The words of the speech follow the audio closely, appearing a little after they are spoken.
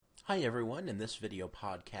Hi everyone, in this video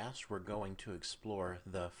podcast we're going to explore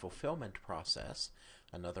the fulfillment process,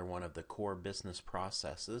 another one of the core business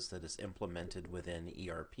processes that is implemented within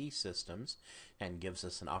ERP systems and gives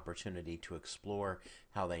us an opportunity to explore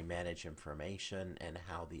how they manage information and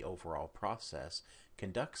how the overall process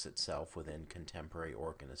conducts itself within contemporary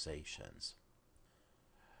organizations.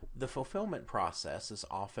 The fulfillment process is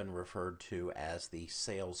often referred to as the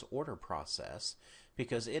sales order process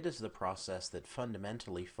because it is the process that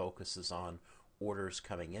fundamentally focuses on orders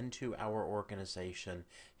coming into our organization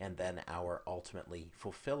and then our ultimately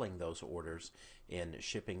fulfilling those orders in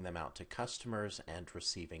shipping them out to customers and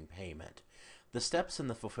receiving payment. The steps in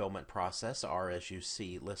the fulfillment process are, as you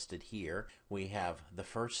see listed here. We have the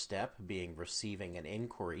first step being receiving an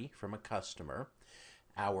inquiry from a customer,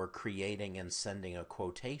 our creating and sending a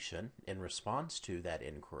quotation in response to that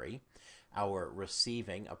inquiry, our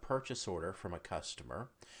receiving a purchase order from a customer,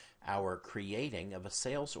 our creating of a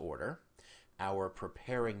sales order, our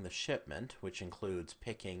preparing the shipment, which includes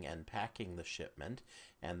picking and packing the shipment,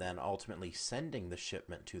 and then ultimately sending the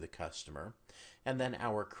shipment to the customer, and then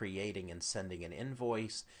our creating and sending an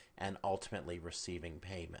invoice, and ultimately receiving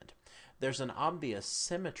payment. There's an obvious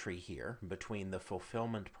symmetry here between the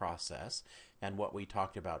fulfillment process and what we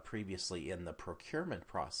talked about previously in the procurement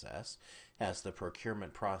process. As the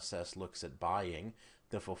procurement process looks at buying,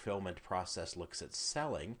 the fulfillment process looks at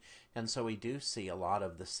selling, and so we do see a lot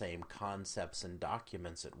of the same concepts and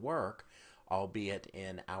documents at work, albeit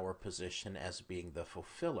in our position as being the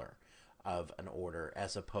fulfiller of an order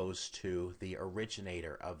as opposed to the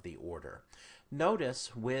originator of the order.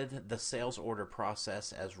 Notice with the sales order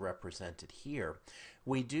process as represented here,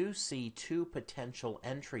 we do see two potential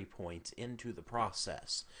entry points into the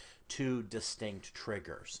process, two distinct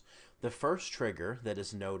triggers. The first trigger that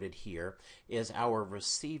is noted here is our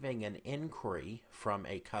receiving an inquiry from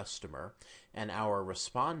a customer and our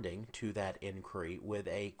responding to that inquiry with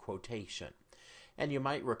a quotation. And you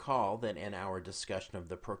might recall that in our discussion of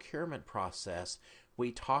the procurement process,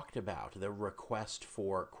 we talked about the request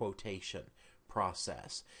for quotation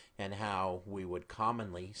process and how we would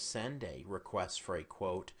commonly send a request for a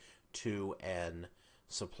quote to an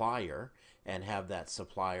supplier and have that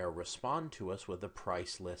supplier respond to us with a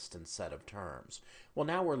price list and set of terms. Well,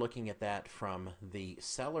 now we're looking at that from the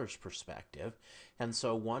seller's perspective, and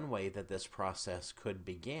so one way that this process could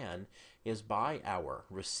begin is by our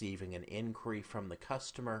receiving an inquiry from the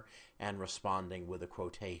customer and responding with a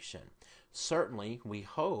quotation. Certainly, we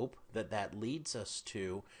hope that that leads us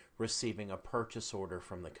to receiving a purchase order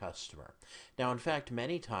from the customer. Now, in fact,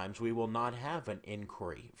 many times we will not have an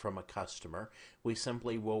inquiry from a customer. We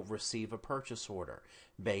simply will receive a purchase order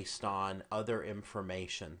based on other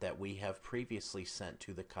information that we have previously sent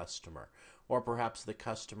to the customer, or perhaps the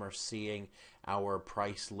customer seeing our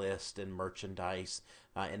price list and merchandise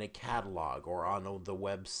in a catalog or on the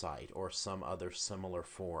website or some other similar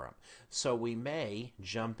forum. So we may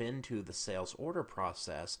jump into the sales order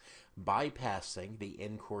process bypassing the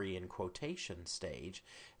inquiry and quotation stage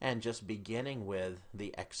and just beginning with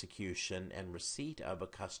the execution and receipt of a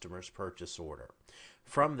customer's purchase order.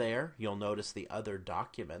 From there, you'll notice the other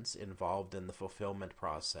documents involved in the fulfillment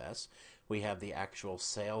process. We have the actual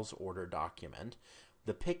sales order document,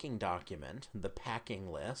 the picking document, the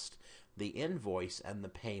packing list, the invoice, and the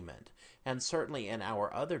payment. And certainly in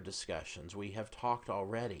our other discussions, we have talked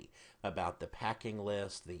already about the packing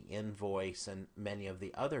list, the invoice, and many of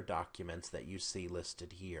the other documents that you see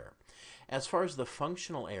listed here. As far as the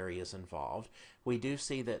functional areas involved, we do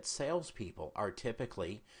see that salespeople are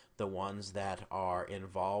typically the ones that are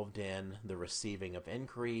involved in the receiving of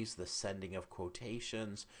inquiries, the sending of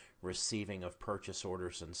quotations, receiving of purchase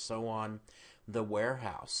orders, and so on. The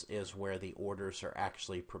warehouse is where the orders are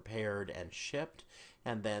actually prepared and shipped,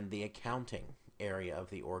 and then the accounting area of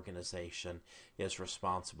the organization is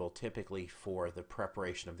responsible typically for the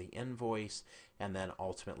preparation of the invoice and then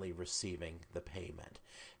ultimately receiving the payment.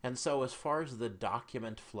 And so as far as the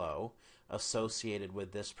document flow associated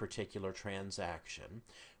with this particular transaction,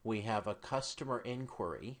 we have a customer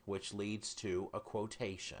inquiry which leads to a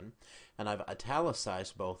quotation, and I've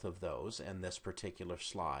italicized both of those in this particular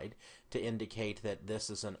slide to indicate that this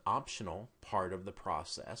is an optional part of the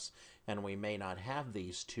process, and we may not have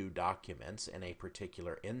these two documents in a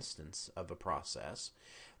particular instance of a process.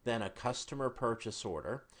 Then a customer purchase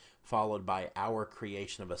order, followed by our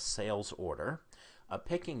creation of a sales order, a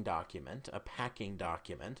picking document, a packing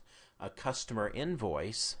document, a customer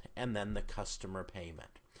invoice, and then the customer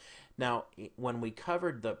payment. Now, when we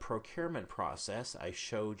covered the procurement process, I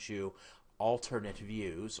showed you alternate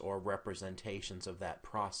views or representations of that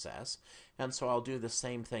process. And so I'll do the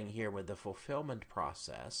same thing here with the fulfillment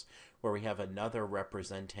process, where we have another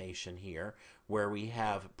representation here where we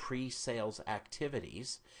have pre-sales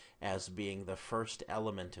activities as being the first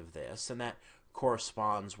element of this, and that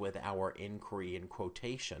corresponds with our inquiry and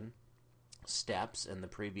quotation steps in the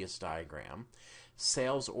previous diagram.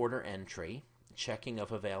 Sales order entry, checking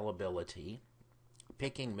of availability,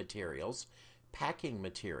 picking materials, packing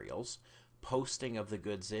materials, posting of the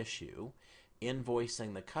goods issue,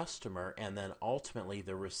 invoicing the customer, and then ultimately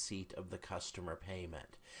the receipt of the customer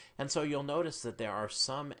payment. And so you'll notice that there are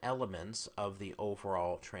some elements of the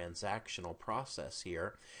overall transactional process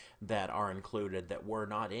here that are included that were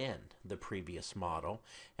not in the previous model,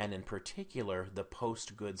 and in particular the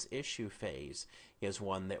post-goods issue phase is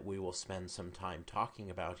one that we will spend some time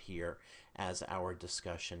talking about here as our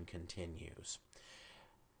discussion continues.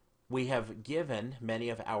 We have given many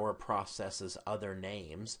of our processes other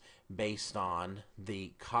names based on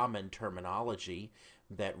the common terminology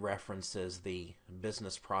that references the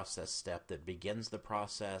business process step that begins the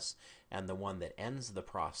process and the one that ends the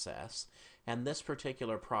process. And this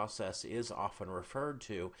particular process is often referred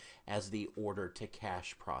to as the order to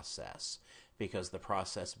cash process, because the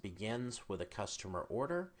process begins with a customer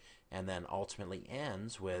order and then ultimately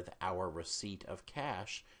ends with our receipt of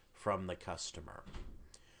cash from the customer.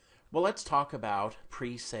 Well, let's talk about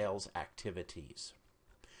pre-sales activities.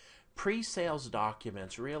 Pre-sales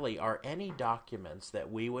documents really are any documents that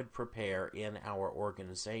we would prepare in our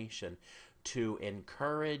organization to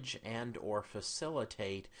encourage and or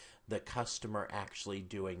facilitate the customer actually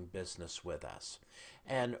doing business with us.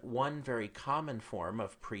 And one very common form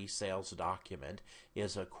of pre-sales document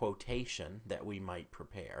is a quotation that we might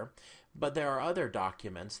prepare, but there are other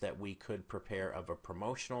documents that we could prepare of a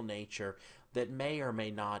promotional nature that may or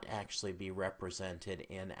may not actually be represented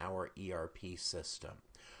in our ERP system.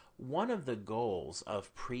 One of the goals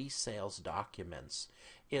of pre-sales documents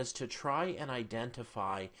is to try and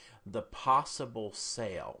identify the possible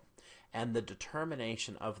sale and the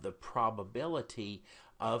determination of the probability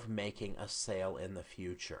of making a sale in the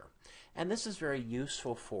future. And this is very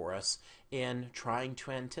useful for us in trying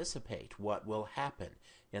to anticipate what will happen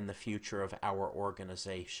in the future of our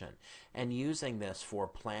organization, and using this for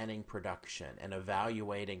planning production and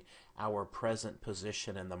evaluating our present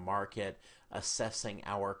position in the market, assessing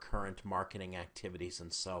our current marketing activities,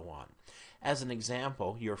 and so on. As an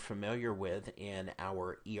example, you're familiar with in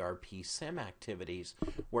our ERP SIM activities,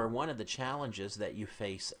 where one of the challenges that you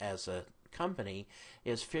face as a company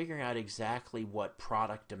is figuring out exactly what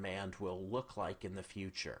product demand will look like in the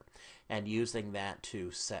future, and using that to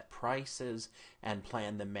set prices and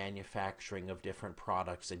plan the manufacturing of different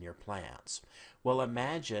products in your plants. Well,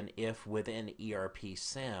 imagine if within ERP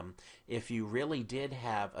SIM, if you really did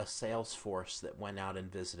have a sales force that went out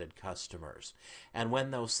and visited customers. And when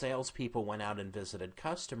those salespeople went out and visited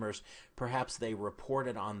customers, perhaps they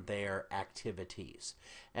reported on their activities.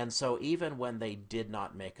 And so even when they did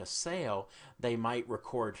not make a sale, they might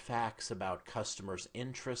record facts about customers'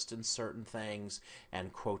 interest in certain things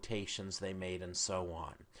and quotations they made and so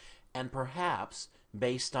on. And perhaps,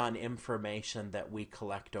 based on information that we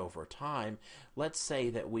collect over time, let's say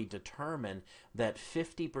that we determine that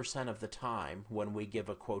 50% of the time when we give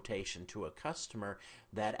a quotation to a customer,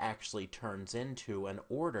 that actually turns into an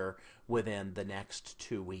order within the next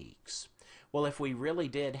 2 weeks. Well, if we really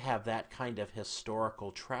did have that kind of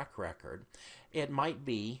historical track record, it might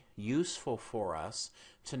be useful for us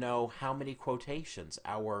to know how many quotations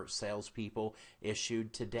our salespeople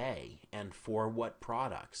issued today and for what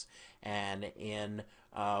products and in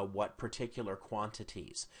what particular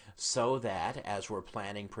quantities, so that as we're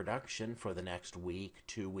planning production for the next week,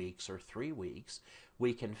 2 weeks, or 3 weeks,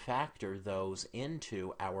 we can factor those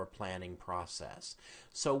into our planning process.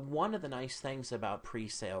 So one of the nice things about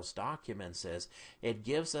pre-sales documents is it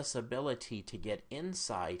gives us ability to get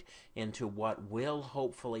insight into what will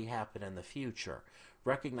hopefully happen in the future,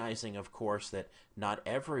 recognizing, of course, that not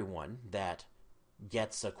everyone that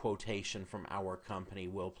gets a quotation from our company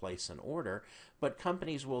will place an order, but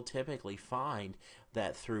companies will typically find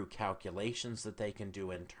that through calculations that they can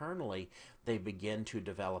do internally, they begin to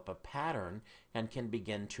develop a pattern and can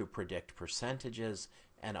begin to predict percentages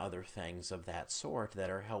and other things of that sort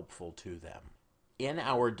that are helpful to them. In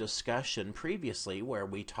our discussion previously, where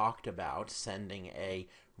we talked about sending a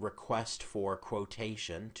request for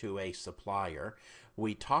quotation to a supplier,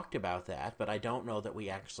 we talked about that, but I don't know that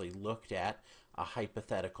we actually looked at a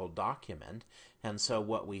hypothetical document. And so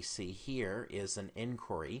what we see here is an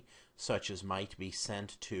inquiry, such as might be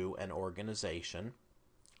sent to an organization.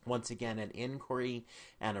 Once again, an inquiry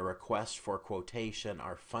and a request for quotation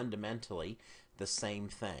are fundamentally the same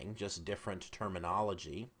thing, just different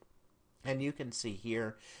terminology. And you can see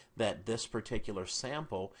here that this particular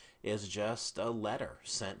sample is just a letter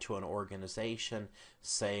sent to an organization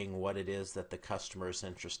saying what it is that the customer is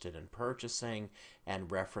interested in purchasing and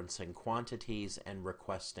referencing quantities and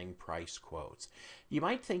requesting price quotes. You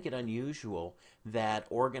might think it unusual that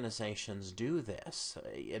organizations do this.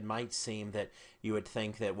 It might seem that you would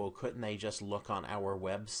think that, well, couldn't they just look on our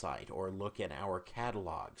website or look in our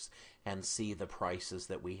catalogs and see the prices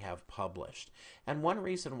that we have published? And one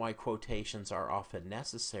reason why quotations are often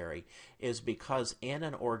necessary is because in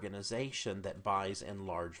an organization that buys in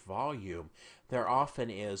large volume, there often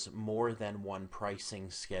is more than one pricing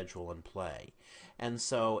schedule in play. And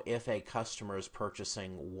so if a customer is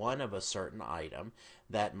purchasing one of a certain item,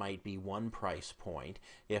 that might be one price point.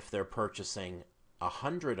 If they're purchasing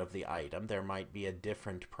 100 of the item, there might be a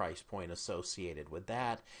different price point associated with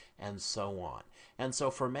that, and so on. And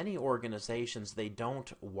so for many organizations, they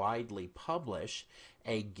don't widely publish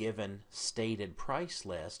a given stated price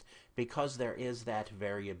list because there is that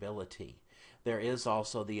variability. There is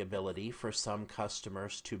also the ability for some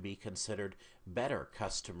customers to be considered better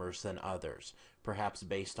customers than others, perhaps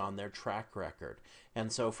based on their track record,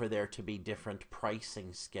 and so for there to be different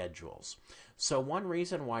pricing schedules. So one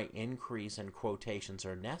reason why inquiries and quotations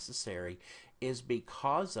are necessary is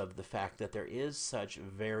because of the fact that there is such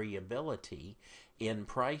variability in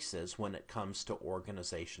prices when it comes to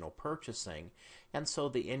organizational purchasing, and so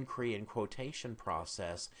the inquiry and quotation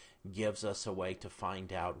process gives us a way to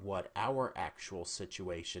find out what our actual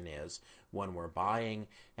situation is when we're buying,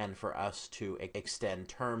 and for us to extend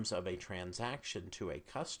terms of a transaction to a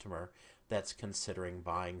customer that's considering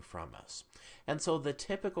buying from us. And so the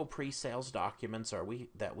typical pre-sales documents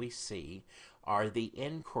that we see are the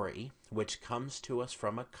inquiry, which comes to us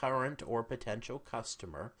from a current or potential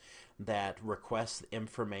customer that requests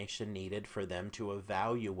information needed for them to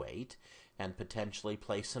evaluate and potentially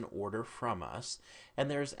place an order from us. And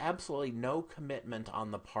there's absolutely no commitment on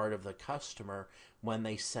the part of the customer when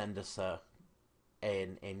they send us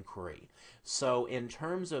an inquiry. So in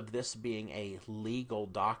terms of this being a legal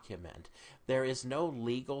document, there is no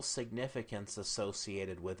legal significance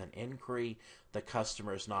associated with an inquiry. The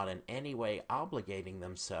customer is not in any way obligating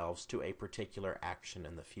themselves to a particular action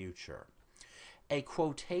in the future. A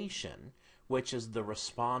quotation, which is the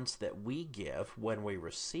response that we give when we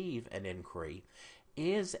receive an inquiry,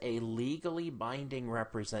 is a legally binding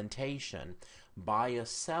representation by a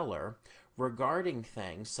seller regarding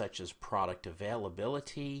things such as product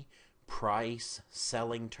availability, price,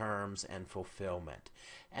 selling terms, and fulfillment.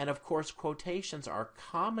 And of course, quotations are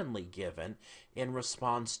commonly given in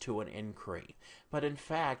response to an inquiry. But in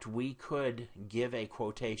fact, we could give a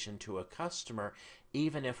quotation to a customer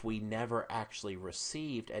even if we never actually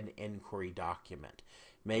received an inquiry document.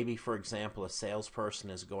 Maybe, for example, a salesperson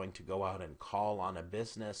is going to go out and call on a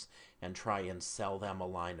business and try and sell them a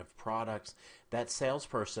line of products. That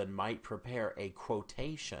salesperson might prepare a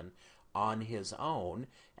quotation on his own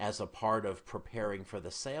as a part of preparing for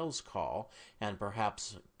the sales call, and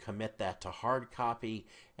perhaps commit that to hard copy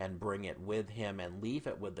and bring it with him and leave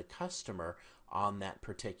it with the customer on that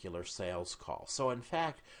particular sales call. So in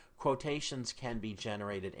fact, quotations can be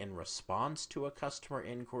generated in response to a customer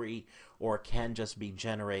inquiry, or can just be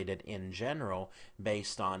generated in general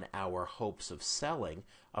based on our hopes of selling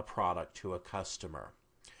a product to a customer.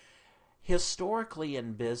 Historically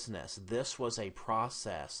in business, this was a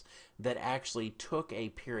process that actually took a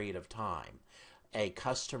period of time. A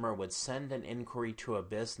customer would send an inquiry to a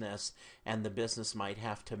business, and the business might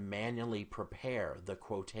have to manually prepare the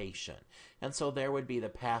quotation. And so there would be the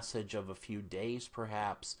passage of a few days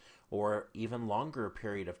perhaps, or even longer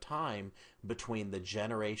period of time between the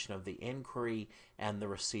generation of the inquiry and the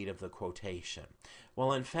receipt of the quotation.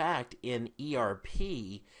 Well, in fact, in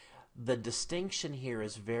ERP, the distinction here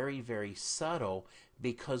is very, very subtle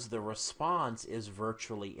because the response is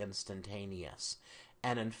virtually instantaneous.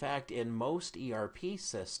 And in fact, in most ERP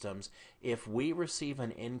systems, if we receive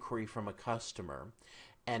an inquiry from a customer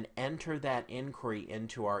and enter that inquiry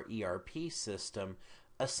into our ERP system,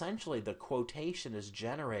 essentially the quotation is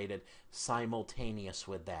generated simultaneous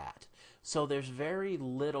with that. So there's very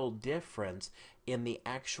little difference in the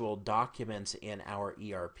actual documents in our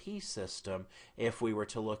ERP system if we were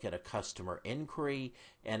to look at a customer inquiry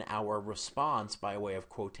and our response by way of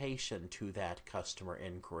quotation to that customer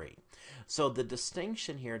inquiry. So the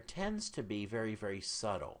distinction here tends to be very, very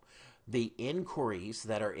subtle. The inquiries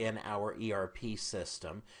that are in our ERP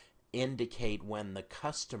system indicate when the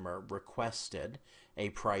customer requested a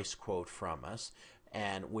price quote from us,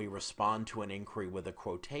 and we respond to an inquiry with a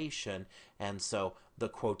quotation, and so the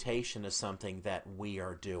quotation is something that we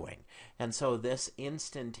are doing. And so this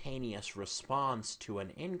instantaneous response to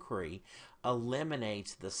an inquiry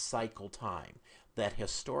eliminates the cycle time that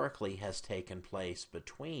historically has taken place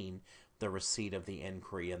between the receipt of the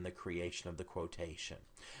inquiry and the creation of the quotation.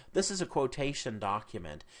 This is a quotation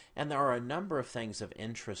document, and there are a number of things of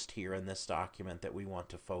interest here in this document that we want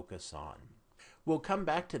to focus on. We'll come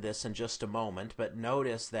back to this in just a moment, but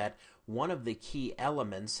notice that one of the key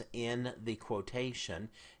elements in the quotation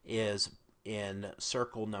is in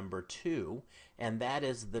circle number 2, and that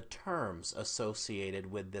is the terms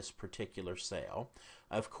associated with this particular sale.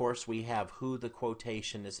 Of course, we have who the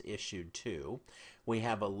quotation is issued to. We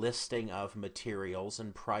have a listing of materials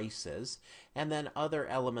and prices, and then other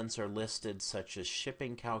elements are listed such as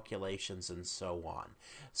shipping calculations and so on.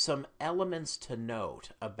 Some elements to note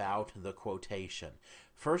about the quotation.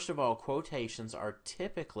 First of all, quotations are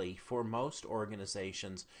typically, for most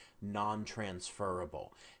organizations,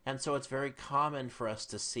 non-transferable. And so it's very common for us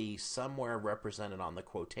to see somewhere represented on the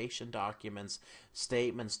quotation documents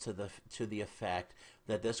statements to the effect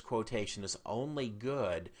that this quotation is only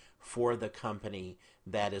good for the company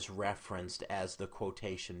that is referenced as the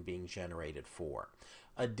quotation being generated for.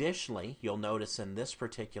 Additionally, you'll notice in this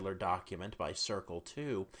particular document by Circle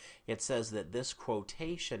 2, it says that this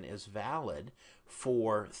quotation is valid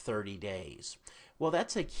for 30 days. Well,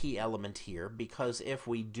 that's a key element here, because if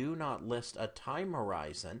we do not list a time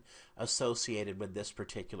horizon associated with this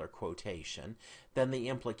particular quotation, then the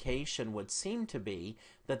implication would seem to be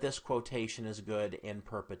that this quotation is good in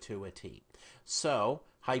perpetuity. So,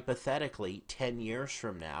 hypothetically, 10 years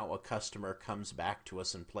from now, a customer comes back to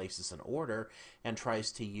us and places an order and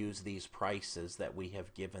tries to use these prices that we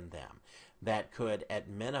have given them. That could, at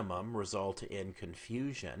minimum, result in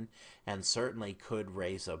confusion and certainly could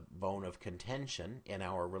raise a bone of contention in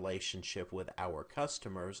our relationship with our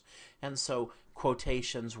customers. And so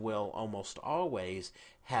quotations will almost always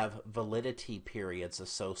have validity periods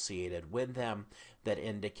associated with them that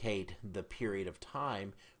indicate the period of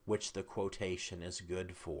time which the quotation is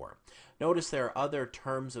good for. Notice there are other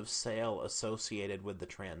terms of sale associated with the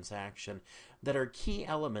transaction that are key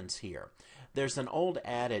elements here. There's an old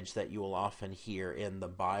adage that you will often hear in the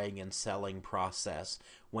buying and selling process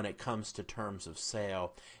when it comes to terms of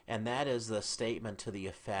sale, and that is the statement to the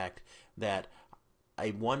effect that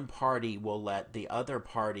one party will let the other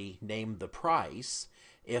party name the price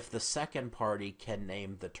if the second party can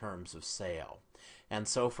name the terms of sale. And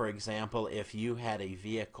so, for example, if you had a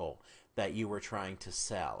vehicle that you were trying to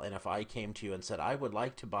sell, and if I came to you and said, I would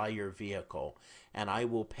like to buy your vehicle, and I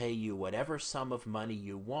will pay you whatever sum of money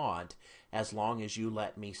you want as long as you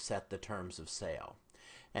let me set the terms of sale.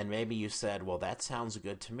 And maybe you said, well, that sounds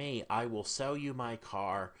good to me. I will sell you my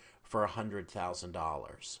car for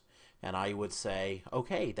 $100,000. And I would say,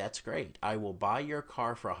 okay, that's great. I will buy your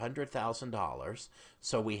car for $100,000.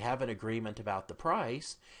 So we have an agreement about the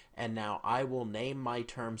price. And now I will name my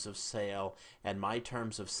terms of sale. And my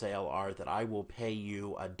terms of sale are that I will pay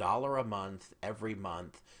you $1 a month every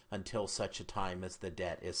month until such a time as the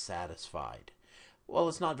debt is satisfied. Well,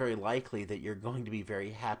 it's not very likely that you're going to be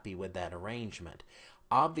very happy with that arrangement.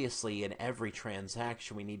 Obviously, in every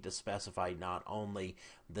transaction, we need to specify not only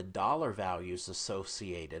the dollar values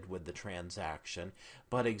associated with the transaction,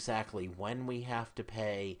 but exactly when we have to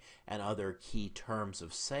pay and other key terms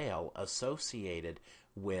of sale associated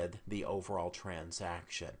with the overall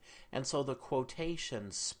transaction. And so the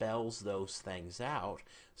quotation spells those things out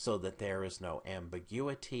so that there is no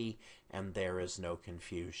ambiguity and there is no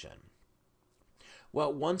confusion.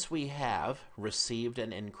 Well, once we have received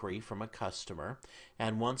an inquiry from a customer,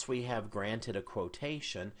 and once we have granted a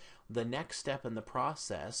quotation, the next step in the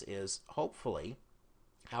process is hopefully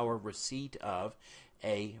our receipt of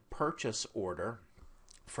a purchase order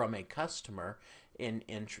from a customer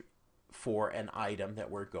for an item that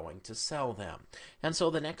we're going to sell them. And so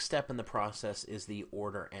the next step in the process is the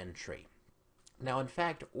order entry. Now, in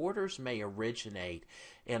fact, orders may originate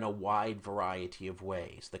in a wide variety of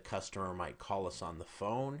ways. The customer might call us on the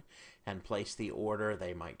phone and place the order.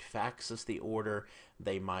 They might fax us the order.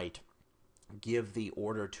 They might give the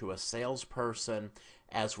order to a salesperson.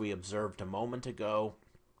 As we observed a moment ago,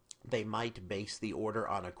 they might base the order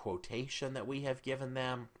on a quotation that we have given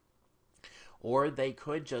them. Or they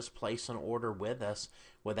could just place an order with us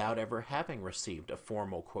without ever having received a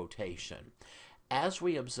formal quotation. As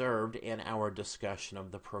we observed in our discussion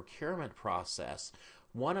of the procurement process,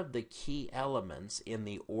 one of the key elements in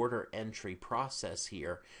the order entry process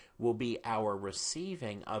here will be our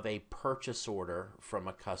receiving of a purchase order from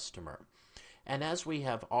a customer. And as we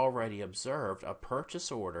have already observed, a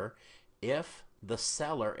purchase order, if the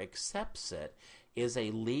seller accepts it, is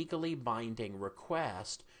a legally binding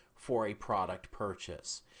request for a product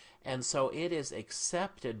purchase. And so it is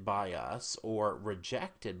accepted by us or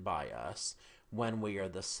rejected by us when we are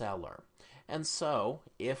the seller. And so,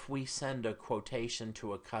 if we send a quotation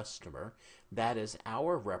to a customer, that is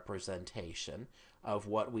our representation of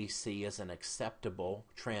what we see as an acceptable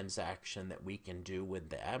transaction that we can do with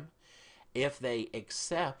them. If they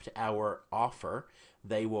accept our offer,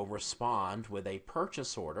 they will respond with a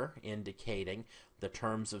purchase order indicating the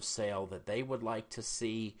terms of sale that they would like to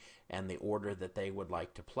see and the order that they would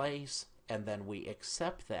like to place, and then we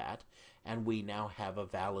accept that, and we now have a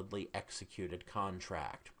validly executed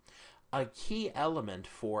contract. A key element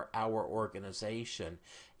for our organization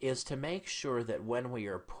is to make sure that when we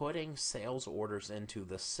are putting sales orders into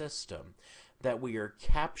the system, that we are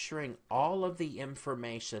capturing all of the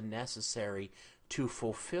information necessary to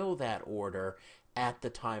fulfill that order at the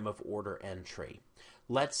time of order entry.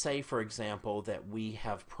 Let's say, for example, that we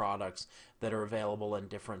have products that are available in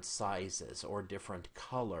different sizes or different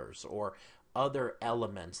colors or other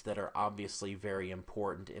elements that are obviously very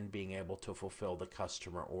important in being able to fulfill the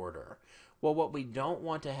customer order. Well, what we don't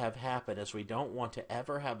want to have happen is we don't want to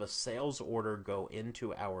ever have a sales order go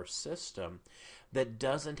into our system that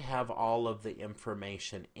doesn't have all of the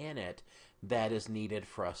information in it that is needed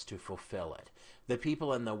for us to fulfill it. The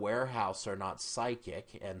people in the warehouse are not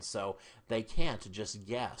psychic, and so they can't just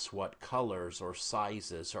guess what colors or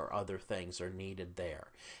sizes or other things are needed there.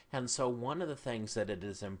 And so one of the things that it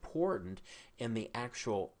is important in the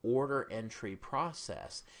actual order entry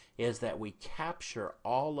process is that we capture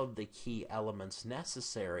all of the key elements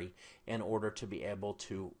necessary in order to be able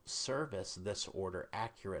to service this order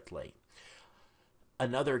accurately.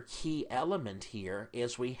 Another key element here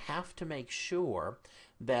is we have to make sure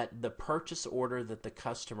that the purchase order that the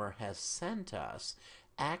customer has sent us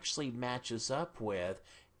actually matches up with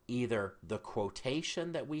either the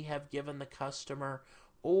quotation that we have given the customer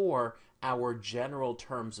or our general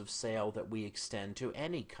terms of sale that we extend to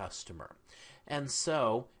any customer. And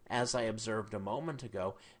so, as I observed a moment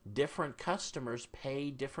ago, different customers pay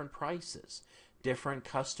different prices. Different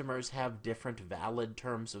customers have different valid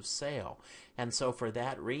terms of sale. And so for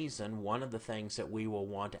that reason, one of the things that we will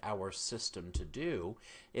want our system to do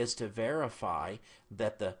is to verify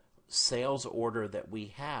that the sales order that we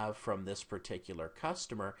have from this particular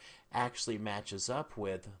customer actually matches up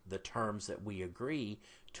with the terms that we agree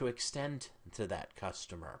to extend to that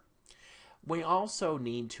customer. We also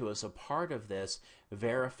need to, as a part of this,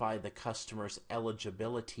 verify the customer's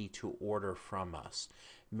eligibility to order from us.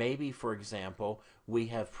 Maybe, for example, we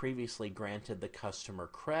have previously granted the customer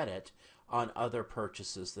credit on other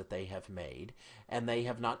purchases that they have made, and they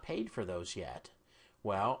have not paid for those yet.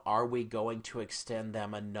 Well, are we going to extend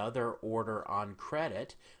them another order on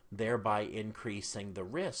credit, thereby increasing the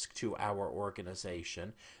risk to our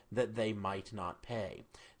organization that they might not pay?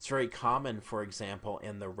 It's very common, for example,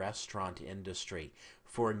 in the restaurant industry,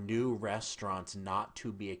 for new restaurants not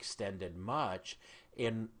to be extended much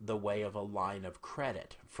in the way of a line of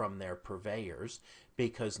credit from their purveyors,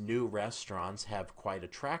 because new restaurants have quite a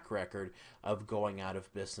track record of going out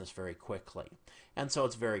of business very quickly. And so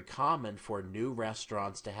it's very common for new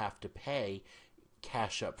restaurants to have to pay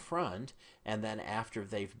cash up front, and then after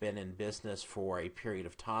they've been in business for a period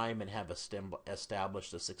of time and have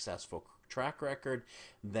established a successful track record,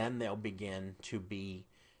 then they'll begin to be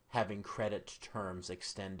having credit terms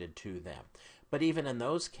extended to them. But even in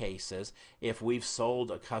those cases, if we've sold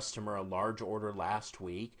a customer a large order last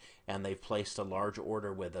week and they've placed a large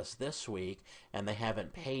order with us this week and they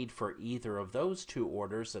haven't paid for either of those two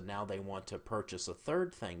orders and now they want to purchase a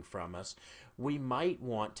third thing from us, we might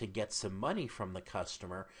want to get some money from the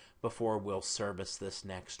customer before we'll service this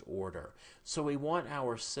next order. So we want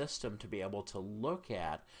our system to be able to look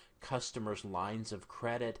at customers' lines of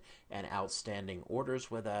credit and outstanding orders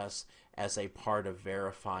with us as a part of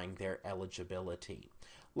verifying their eligibility.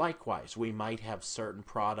 Likewise, we might have certain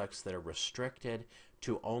products that are restricted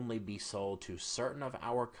to only be sold to certain of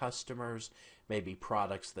our customers, maybe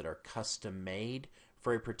products that are custom made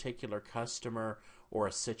for a particular customer, or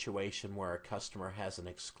a situation where a customer has an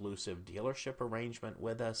exclusive dealership arrangement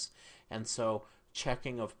with us. And so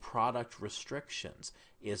checking of product restrictions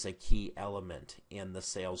is a key element in the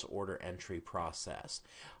sales order entry process.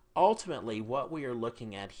 Ultimately, what we are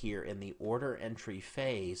looking at here in the order entry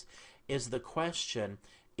phase is the question,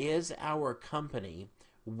 is our company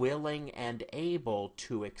willing and able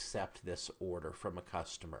to accept this order from a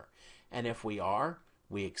customer? And if we are,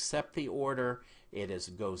 we accept the order,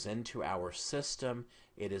 goes into our system,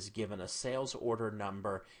 it is given a sales order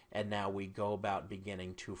number, and now we go about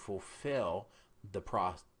beginning to fulfill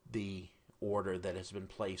the order that has been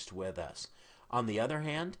placed with us. On the other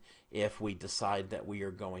hand, if we decide that we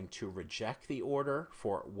are going to reject the order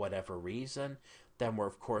for whatever reason, then we're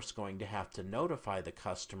of course going to have to notify the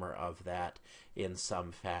customer of that in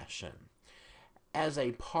some fashion. As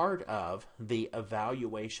a part of the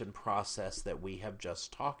evaluation process that we have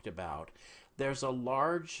just talked about, there's a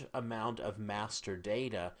large amount of master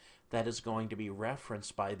data that is going to be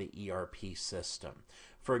referenced by the ERP system.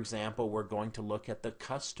 For example, we're going to look at the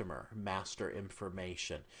customer master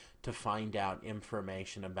information to find out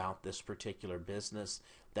information about this particular business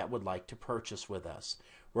that would like to purchase with us.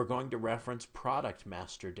 We're going to reference product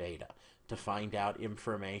master data to find out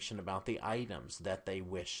information about the items that they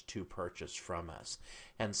wish to purchase from us.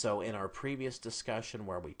 And so in our previous discussion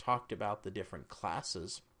where we talked about the different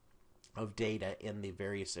classes of data in the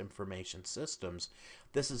various information systems,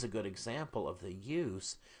 this is a good example of the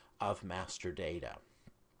use of master data.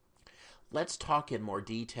 Let's talk in more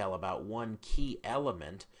detail about one key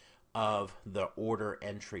element of the order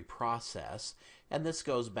entry process, and this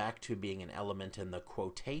goes back to being an element in the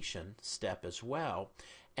quotation step as well,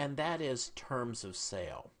 and that is terms of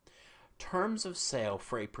sale. Terms of sale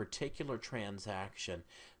for a particular transaction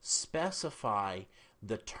specify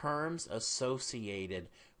the terms associated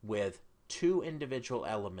with two individual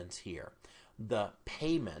elements here: the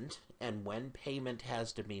payment and when payment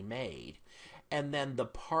has to be made, and then the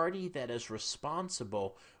party that is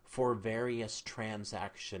responsible for various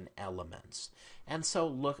transaction elements. And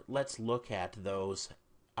so let's look at those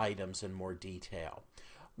items in more detail.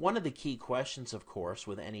 One of the key questions, of course,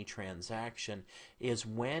 with any transaction is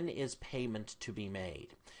when is payment to be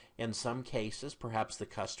made? In some cases, perhaps the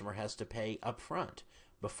customer has to pay upfront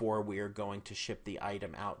before we are going to ship the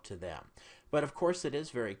item out to them. But of course, it is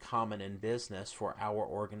very common in business for our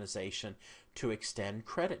organization to extend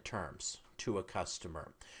credit terms to a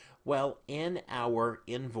customer. Well, in our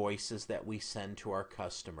invoices that we send to our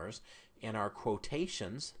customers, in our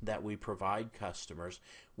quotations that we provide customers,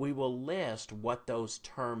 we will list what those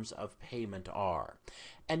terms of payment are.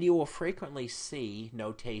 And you will frequently see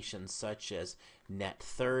notations such as net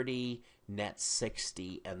 30, net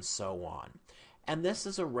 60, and so on. And this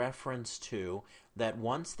is a reference to that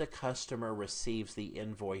once the customer receives the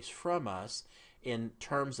invoice from us, in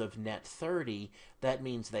terms of net 30, that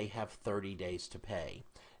means they have 30 days to pay.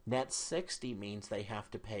 Net 60 means they have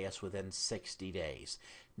to pay us within 60 days.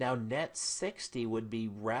 Now, net 60 would be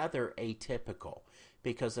rather atypical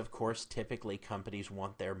because, of course, typically companies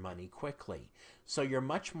want their money quickly. So you're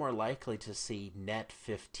much more likely to see net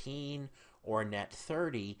 15 or net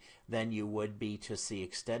 30 than you would be to see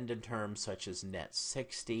extended terms such as net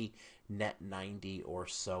 60, net 90, or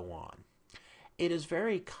so on. It is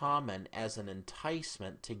very common as an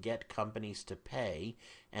enticement to get companies to pay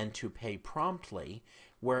and to pay promptly,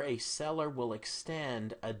 where a seller will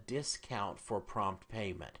extend a discount for prompt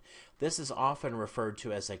payment. This is often referred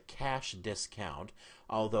to as a cash discount,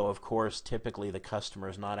 although of course typically the customer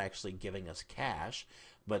is not actually giving us cash,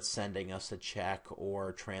 but sending us a check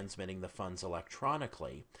or transmitting the funds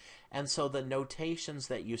electronically. And so the notations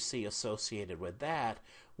that you see associated with that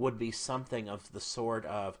would be something of the sort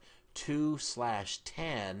of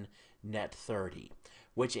 2/10 net 30,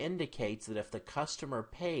 which indicates that if the customer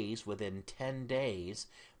pays within 10 days,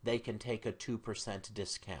 they can take a 2%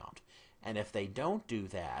 discount. And if they don't do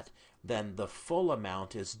that, then the full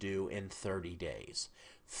amount is due in 30 days.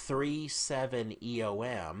 3/7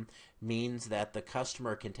 EOM means that the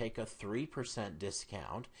customer can take a 3%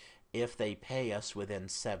 discount if they pay us within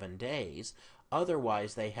 7 days.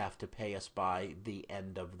 Otherwise, they have to pay us by the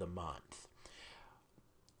end of the month.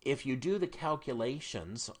 If you do the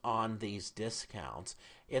calculations on these discounts,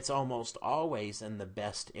 it's almost always in the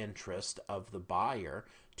best interest of the buyer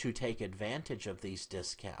to take advantage of these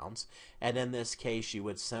discounts, and in this case you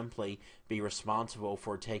would simply be responsible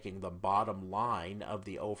for taking the bottom line of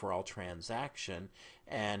the overall transaction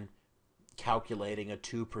and calculating a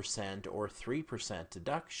 2% or 3%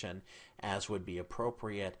 deduction as would be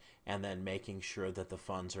appropriate, and then making sure that the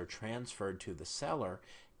funds are transferred to the seller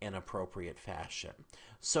in appropriate fashion.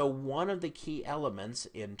 So one of the key elements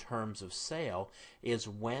in terms of sale is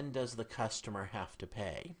when does the customer have to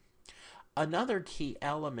pay. Another key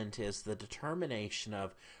element is the determination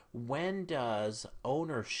of when does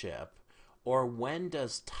ownership or when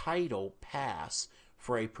does title pass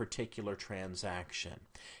for a particular transaction.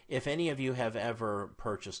 If any of you have ever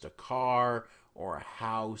purchased a car or a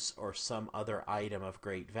house or some other item of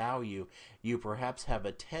great value, you perhaps have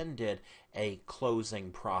attended a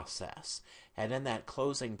closing process. And in that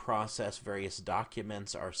closing process, various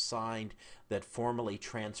documents are signed that formally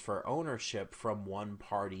transfer ownership from one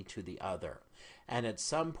party to the other. And at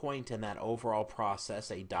some point in that overall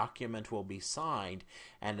process, a document will be signed,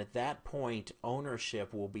 and at that point,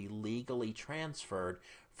 ownership will be legally transferred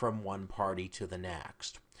from one party to the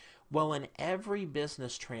next. Well, in every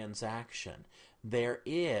business transaction, there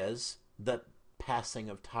is the passing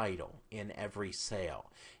of title in every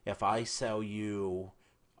sale. If I sell you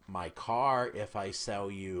my car, if I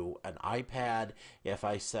sell you an iPad, if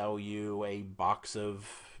I sell you a box of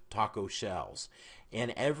taco shells,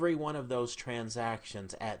 in every one of those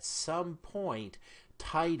transactions, at some point,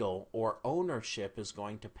 title or ownership is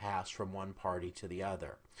going to pass from one party to the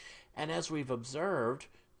other. And as we've observed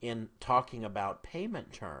in talking about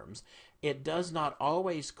payment terms, it does not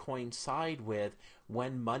always coincide with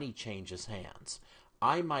when money changes hands.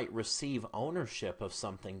 I might receive ownership of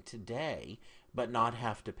something today, but not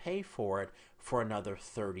have to pay for it for another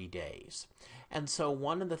 30 days. And so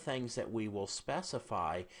one of the things that we will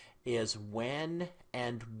specify is when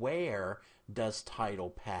and where does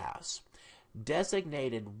title pass.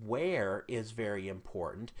 Designated where is very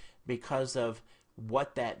important because of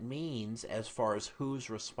what that means as far as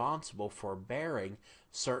who's responsible for bearing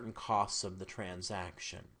certain costs of the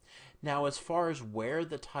transaction. Now, as far as where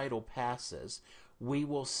the title passes, we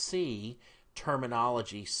will see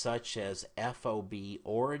terminology such as FOB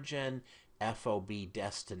origin, FOB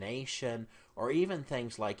destination, or even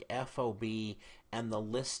things like FOB and the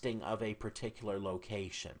listing of a particular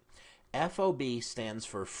location. FOB stands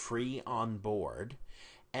for free on board,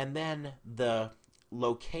 and then the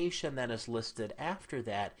location that is listed after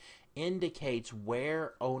that indicates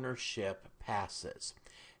where ownership passes.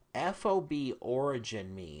 FOB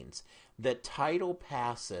origin means that title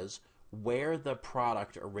passes where the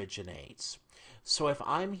product originates. So if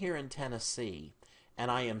I'm here in Tennessee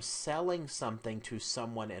and I am selling something to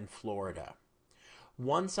someone in Florida,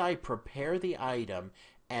 once I prepare the item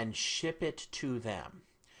and ship it to them,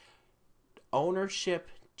 ownership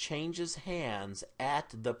changes hands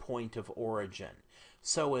at the point of origin.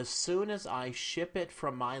 So as soon as I ship it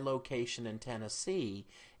from my location in Tennessee,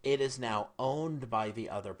 it is now owned by the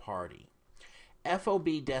other party.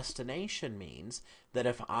 FOB destination means that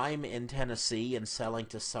if I'm in Tennessee and selling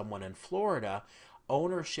to someone in Florida,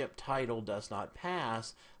 ownership title does not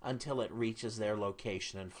pass until it reaches their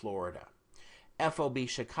location in Florida. FOB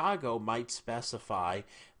Chicago might specify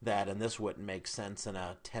that, and this wouldn't make sense in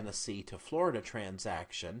a Tennessee to Florida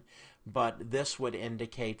transaction, but this would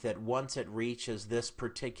indicate that once it reaches this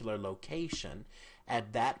particular location,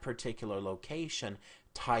 at that particular location,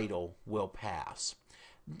 title will pass.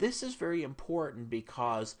 This is very important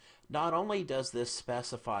because not only does this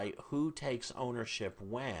specify who takes ownership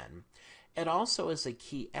when, it also is a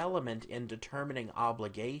key element in determining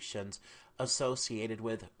obligations associated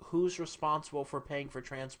with who's responsible for paying for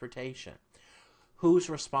transportation, who's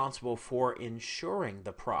responsible for insuring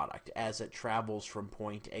the product as it travels from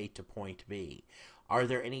point A to point B. Are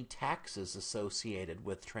there any taxes associated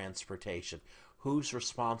with transportation? Who's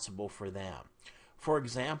responsible for them? For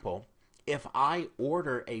example, if I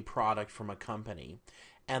order a product from a company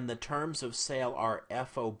and the terms of sale are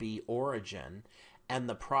FOB origin and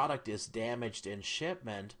the product is damaged in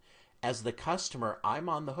shipment, as the customer, I'm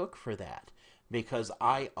on the hook for that because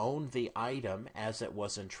I owned the item as it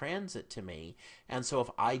was in transit to me, and so if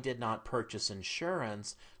I did not purchase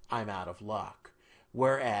insurance, I'm out of luck.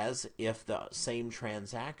 Whereas if the same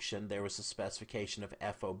transaction, there was a specification of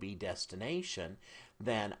FOB destination,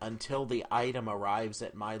 then until the item arrives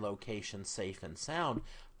at my location safe and sound,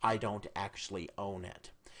 I don't actually own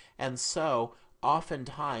it. And so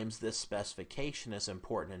oftentimes this specification is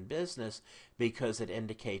important in business because it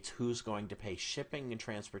indicates who's going to pay shipping and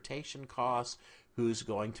transportation costs, who's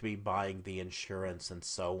going to be buying the insurance, and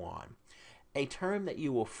so on. A term that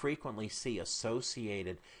you will frequently see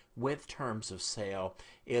associated with terms of sale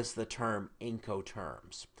is the term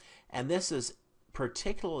Incoterms. And this is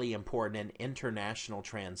particularly important in international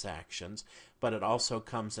transactions, but it also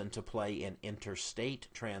comes into play in interstate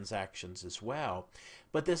transactions as well.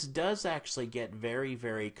 But this does actually get very,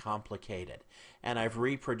 very complicated. And I've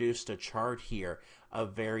reproduced a chart here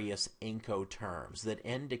of various Incoterms that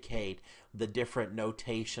indicate the different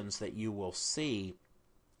notations that you will see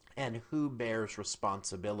and who bears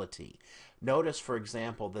responsibility. Notice, for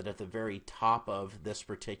example, that at the very top of this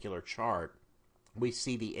particular chart, we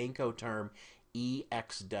see the Incoterm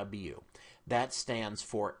EXW. That stands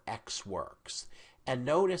for Ex Works. And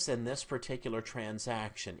notice in this particular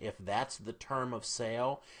transaction, if that's the term of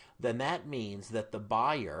sale, then that means that the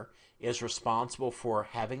buyer is responsible for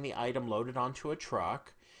having the item loaded onto a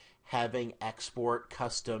truck, having export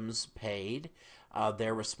customs paid.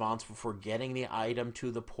 They're responsible for getting the item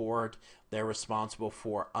to the port. They're responsible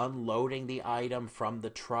for unloading the item from the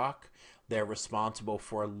truck. They're responsible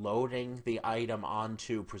for loading the item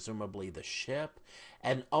onto presumably the ship,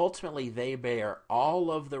 and ultimately they bear all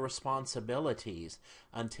of the responsibilities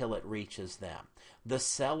until it reaches them. The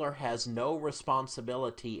seller has no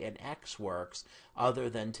responsibility in ExWorks other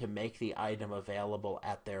than to make the item available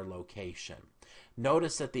at their location.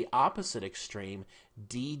 Notice at the opposite extreme,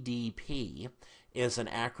 DDP is an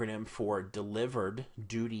acronym for Delivered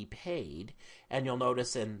Duty Paid, and you'll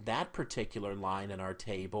notice in that particular line in our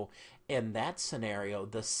table, in that scenario,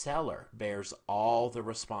 the seller bears all the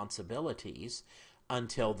responsibilities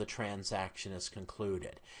until the transaction is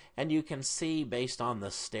concluded. And you can see, based on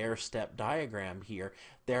the stair-step diagram here,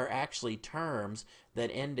 there are actually terms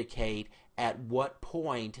that indicate at what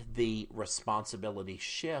point the responsibility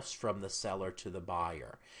shifts from the seller to the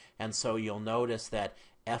buyer. And so you'll notice that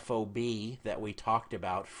FOB that we talked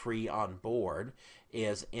about, free on board,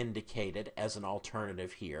 is indicated as an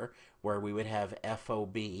alternative here, where we would have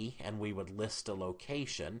FOB and we would list a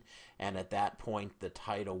location, and at that point the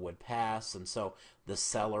title would pass, and so the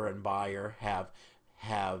seller and buyer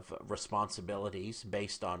have responsibilities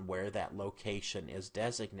based on where that location is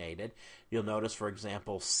designated. You'll notice, for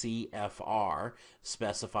example, CFR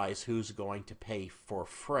specifies who's going to pay for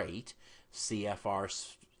freight.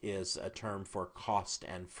 CFR is a term for cost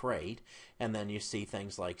and freight. And then you see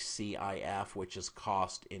things like CIF, which is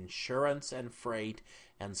cost, insurance, and freight,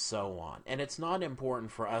 and so on. And it's not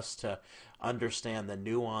important for us to understand the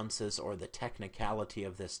nuances or the technicality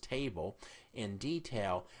of this table in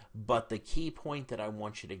detail, but the key point that I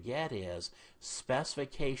want you to get is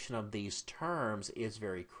specification of these terms is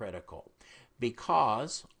very critical.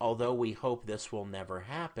 Because, although we hope this will never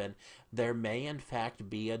happen, there may in fact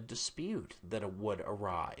be a dispute that would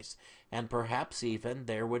arise. And perhaps even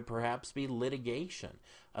there would perhaps be litigation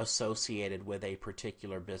associated with a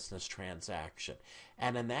particular business transaction.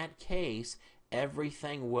 And in that case,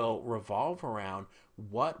 everything will revolve around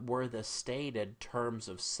what were the stated terms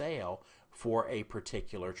of sale for a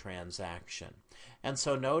particular transaction. And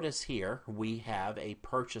so notice here we have a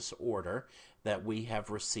purchase order that we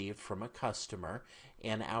have received from a customer.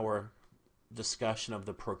 In our discussion of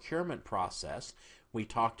the procurement process, we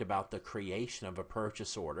talked about the creation of a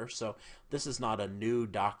purchase order, so this is not a new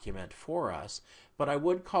document for us, but I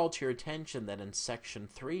would call to your attention that in section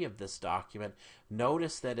 3 of this document,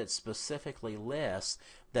 notice that it specifically lists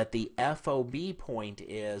that the FOB point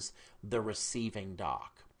is the receiving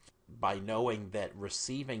dock. By knowing that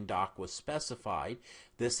receiving dock was specified,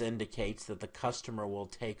 this indicates that the customer will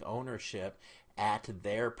take ownership at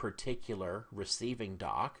their particular receiving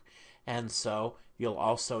dock, and so you'll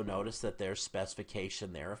also notice that there's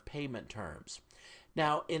specification there of payment terms.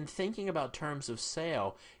 Now, in thinking about terms of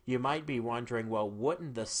sale, you might be wondering, well,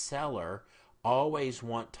 wouldn't the seller always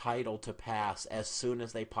want title to pass as soon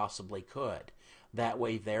as they possibly could? That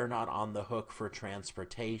way they're not on the hook for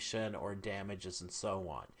transportation or damages and so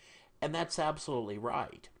on. And that's absolutely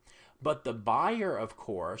right. But the buyer, of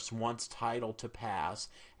course, wants title to pass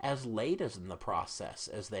as late as in the process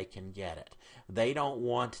as they can get it. They don't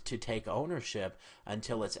want to take ownership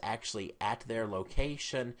until it's actually at their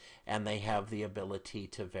location and they have the ability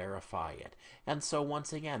to verify it. And so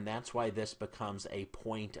once again, that's why this becomes a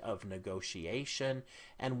point of negotiation,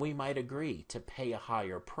 and we might agree to pay a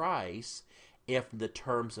higher price if the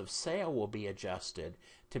terms of sale will be adjusted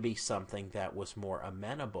to be something that was more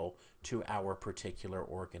amenable to our particular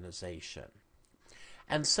organization.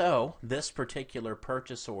 And so this particular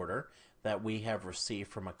purchase order that we have received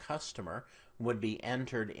from a customer would be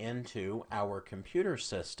entered into our computer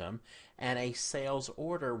system, and a sales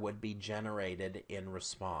order would be generated in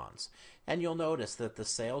response. And you'll notice that the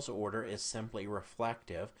sales order is simply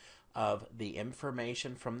reflective of the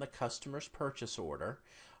information from the customer's purchase order,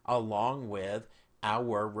 along with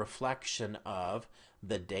our reflection of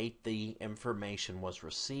the date the information was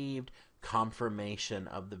received, confirmation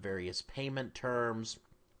of the various payment terms,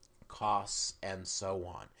 costs, and so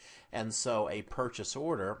on. And so a purchase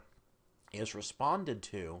order is responded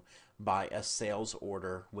to by a sales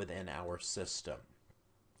order within our system.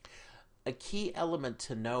 A key element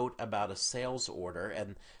to note about a sales order,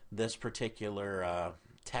 and this particular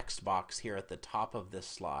text box here at the top of this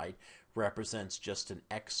slide represents just an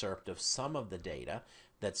excerpt of some of the data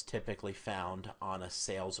that's typically found on a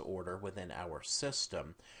sales order within our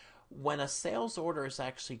system. When a sales order is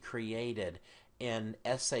actually created in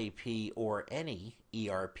SAP or any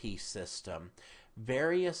ERP system,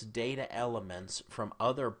 various data elements from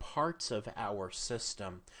other parts of our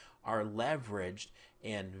system are leveraged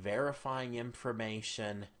in verifying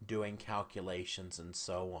information, doing calculations, and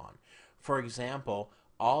so on. For example,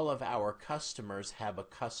 all of our customers have a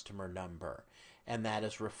customer number, and that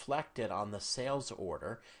is reflected on the sales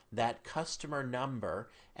order. That customer number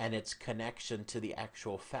and its connection to the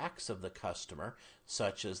actual facts of the customer,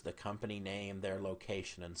 such as the company name, their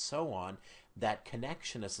location, and so on, that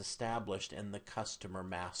connection is established in the customer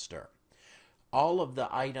master. All of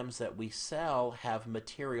the items that we sell have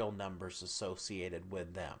material numbers associated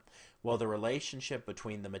with them. Well, the relationship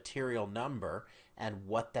between the material number and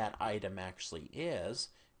what that item actually is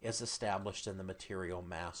established in the material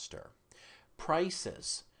master.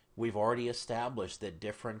 Prices. We've already established that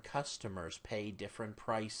different customers pay different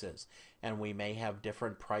prices, and we may have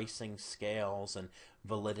different pricing scales and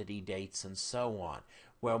validity dates and so on.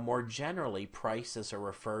 Well, more generally, prices are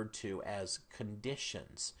referred to as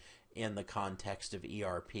conditions in the context of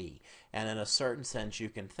ERP. And in a certain sense, you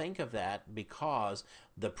can think of that because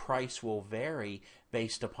the price will vary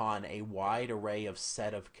based upon a wide array of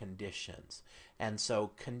set of conditions. And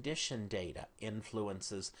so condition data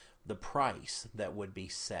influences the price that would be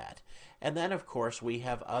set. And then, of course, we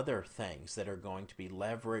have other things that are going to be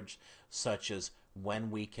leveraged, such as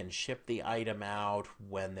when we can ship the item out,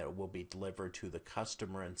 when it will be delivered to the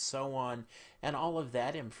customer, and so on. And all of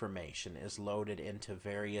that information is loaded into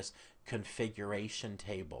various configuration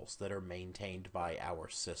tables that are maintained by our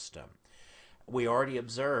system. We already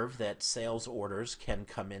observed that sales orders can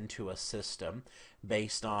come into a system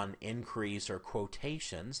based on inquiries or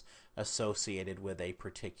quotations associated with a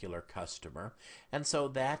particular customer, and so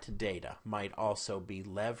that data might also be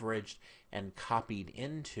leveraged and copied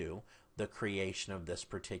into the creation of this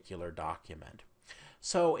particular document.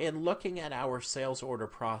 So in looking at our sales order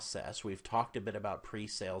process, we've talked a bit about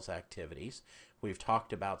pre-sales activities. We've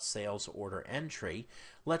talked about sales order entry.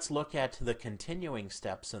 Let's look at the continuing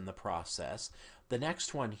steps in the process. The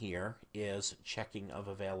next one here is checking of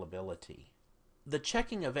availability. The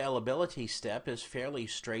checking availability step is fairly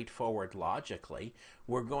straightforward logically.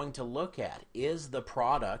 We're going to look at, is the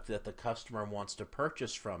product that the customer wants to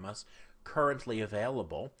purchase from us currently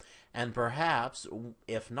available? And perhaps,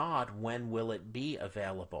 if not, when will it be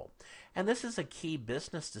available? And this is a key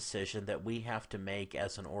business decision that we have to make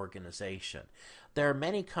as an organization. There are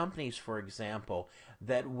many companies, for example,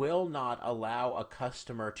 that will not allow a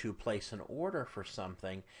customer to place an order for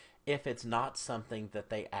something if it's not something that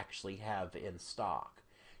they actually have in stock.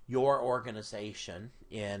 Your organization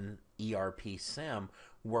in ERP SIM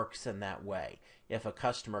works in that way. If a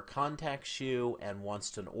customer contacts you and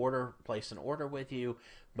wants to place an order with you,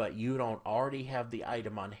 but you don't already have the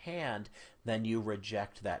item on hand, then you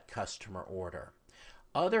reject that customer order.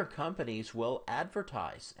 Other companies will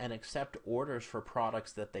advertise and accept orders for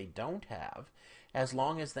products that they don't have, as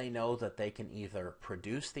long as they know that they can either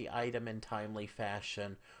produce the item in timely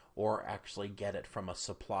fashion or actually get it from a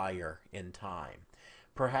supplier in time.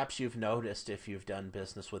 Perhaps you've noticed, if you've done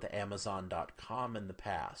business with Amazon.com in the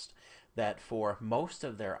past, that for most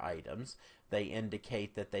of their items, they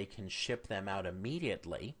indicate that they can ship them out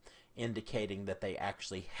immediately, indicating that they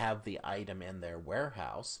actually have the item in their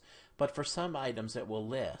warehouse. But for some items it will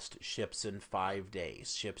list ships in 5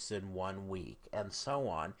 days, ships in 1 week, and so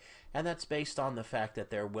on. And that's based on the fact that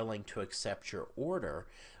they're willing to accept your order,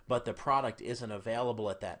 but the product isn't available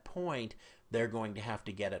at that point. They're going to have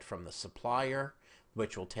to get it from the supplier,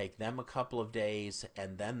 which will take them a couple of days,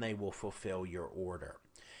 and then they will fulfill your order.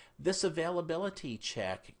 This availability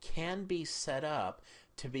check can be set up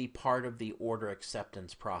to be part of the order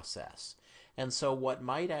acceptance process. And so what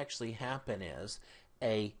might actually happen is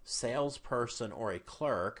a salesperson or a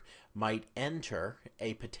clerk might enter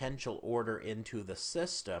a potential order into the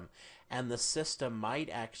system, and the system might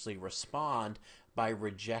actually respond by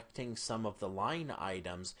rejecting some of the line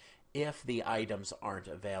items if the items aren't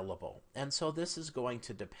available. And so this is going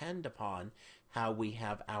to depend upon how we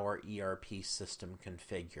have our ERP system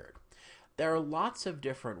configured. There are lots of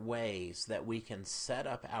different ways that we can set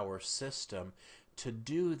up our system to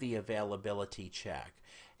do the availability check.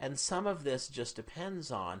 And some of this just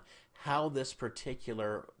depends on how this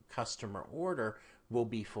particular customer order will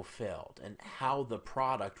be fulfilled and how the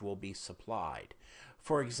product will be supplied.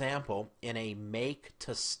 For example, in a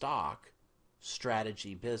make-to-stock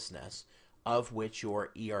strategy business, of which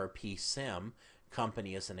your ERP SIM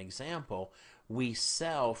company is an example, we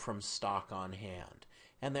sell from stock on hand,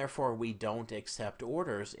 and therefore we don't accept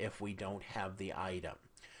orders if we don't have the item.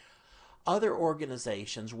 Other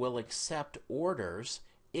organizations will accept orders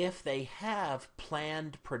if they have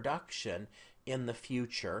planned production in the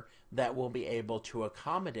future that will be able to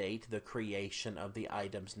accommodate the creation of the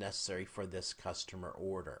items necessary for this customer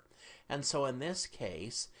order. And so in this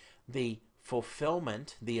case, the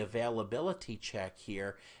fulfillment, the availability check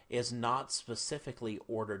here, is not specifically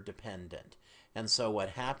order dependent. And so what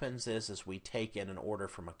happens is we take in an order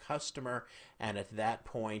from a customer, and at that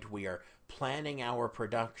point we are planning our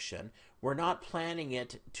production. We're not planning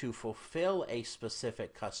it to fulfill a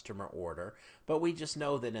specific customer order, but we just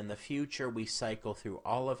know that in the future we cycle through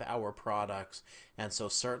all of our products, and so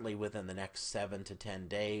certainly within the next 7 to 10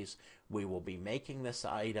 days we will be making this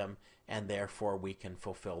item, and therefore we can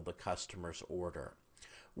fulfill the customer's order.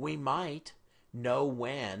 We might know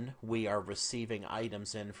when we are receiving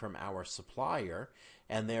items in from our supplier,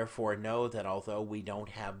 and therefore know that although we don't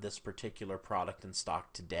have this particular product in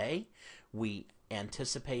stock today, we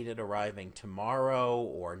anticipate it arriving tomorrow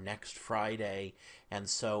or next Friday. And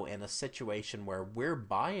so in a situation where we're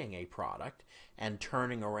buying a product and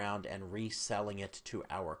turning around and reselling it to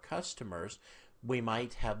our customers, we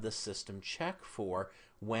might have the system check for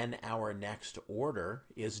when our next order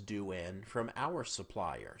is due in from our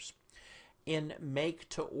suppliers. In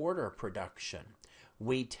make-to-order production,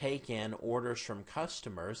 we take in orders from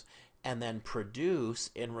customers and then produce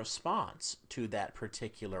in response to that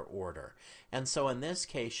particular order. And so in this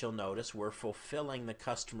case, you'll notice we're fulfilling the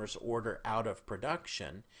customer's order out of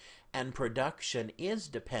production, and production is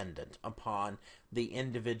dependent upon the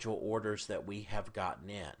individual orders that we have gotten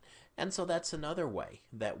in. And so that's another way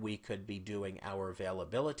that we could be doing our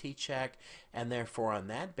availability check, and therefore on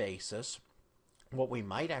that basis, what we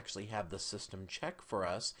might actually have the system check for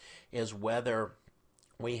us is whether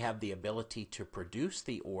we have the ability to produce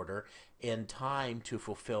the order in time to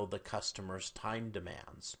fulfill the customer's time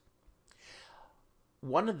demands.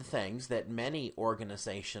 One of the things that many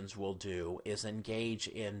organizations will do is engage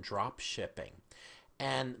in drop shipping.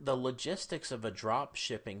 And the logistics of a drop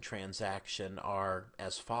shipping transaction are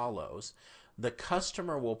as follows. The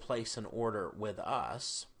customer will place an order with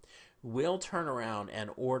us. We'll turn around and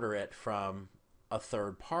order it from a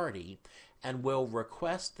third party, and will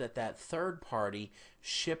request that that third party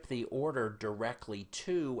ship the order directly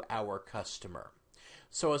to our customer.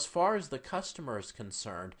 So as far as the customer is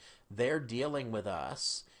concerned, they're dealing with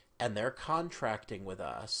us, and they're contracting with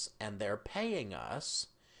us, and they're paying us,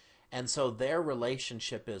 and so their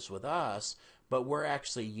relationship is with us, but we're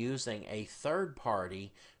actually using a third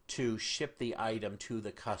party to ship the item to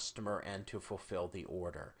the customer and to fulfill the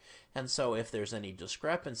order. And so if there's any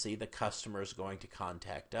discrepancy, the customer is going to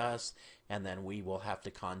contact us, and then we will have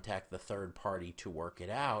to contact the third party to work it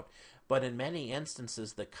out. But in many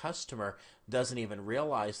instances, the customer doesn't even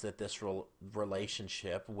realize that this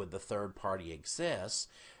relationship with the third party exists.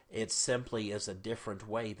 It simply is a different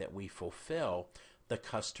way that we fulfill the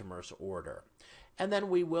customer's order. And then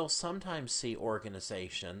we will sometimes see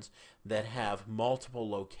organizations that have multiple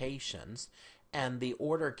locations, and the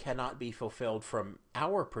order cannot be fulfilled from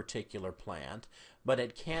our particular plant, but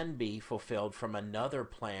it can be fulfilled from another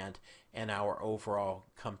plant in our overall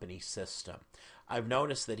company system. I've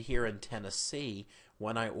noticed that here in Tennessee,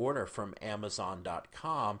 when I order from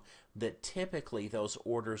Amazon.com, that typically those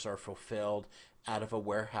orders are fulfilled out of a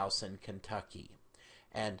warehouse in Kentucky.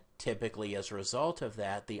 And typically as a result of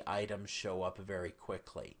that, the items show up very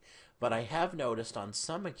quickly. But I have noticed on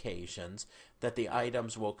some occasions that the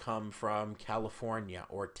items will come from California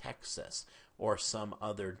or Texas or some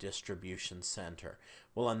other distribution center.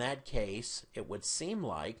 Well, in that case, it would seem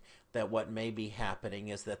like that what may be happening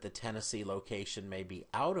is that the Tennessee location may be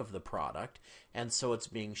out of the product, and so it's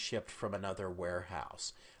being shipped from another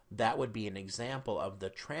warehouse. That would be an example of the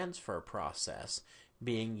transfer process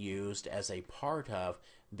being used as a part of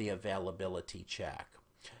the availability check.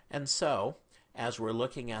 And so, as we're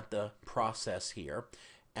looking at the process here,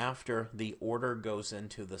 after the order goes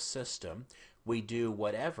into the system, we do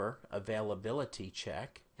whatever availability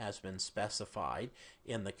check has been specified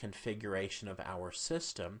in the configuration of our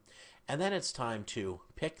system, and then it's time to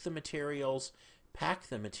pick the materials, pack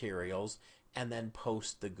the materials, and then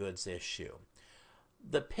post the goods issue.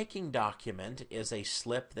 The picking document is a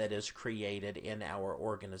slip that is created in our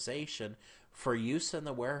organization for use in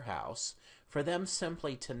the warehouse, for them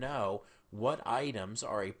simply to know what items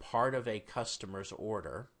are a part of a customer's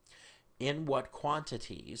order, in what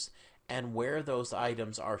quantities, and where those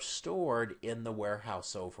items are stored in the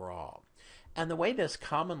warehouse overall. And the way this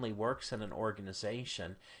commonly works in an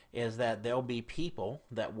organization is that there'll be people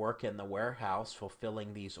that work in the warehouse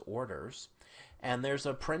fulfilling these orders, and there's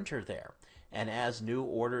a printer there. And as new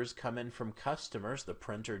orders come in from customers, the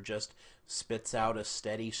printer just spits out a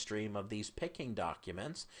steady stream of these picking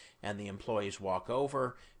documents, and the employees walk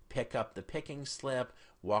over, pick up the picking slip,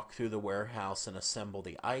 walk through the warehouse and assemble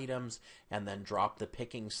the items, and then drop the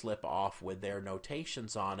picking slip off with their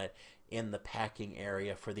notations on it in the packing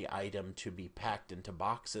area for the item to be packed into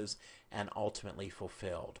boxes and ultimately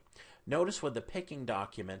fulfilled. Notice with the picking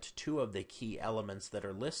document, two of the key elements that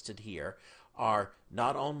are listed here are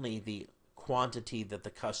not only the quantity that the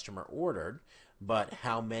customer ordered, but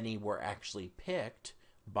how many were actually picked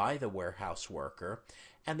by the warehouse worker,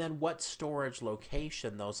 and then what storage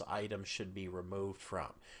location those items should be removed from.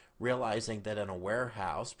 Realizing that in a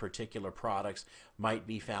warehouse, particular products might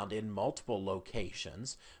be found in multiple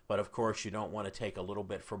locations, but of course you don't want to take a little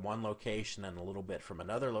bit from one location and a little bit from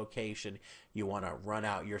another location. You want to run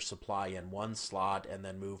out your supply in one slot and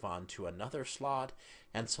then move on to another slot,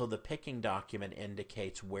 and so the picking document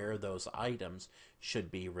indicates where those items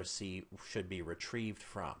should be retrieved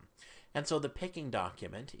from. And so the picking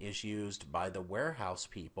document is used by the warehouse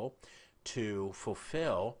people to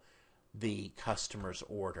fulfill the customer's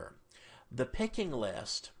order. The picking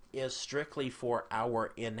list is strictly for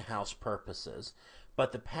our in-house purposes,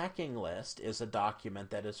 but the packing list is a document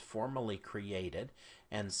that is formally created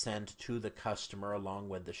and sent to the customer along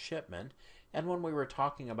with the shipment. And when we were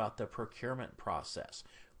talking about the procurement process,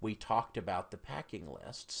 we talked about the packing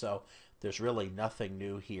list. So there's really nothing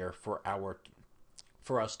new here for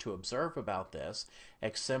us to observe about this,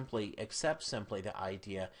 except simply the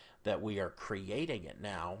idea that we are creating it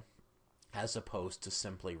now as opposed to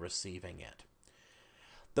simply receiving it.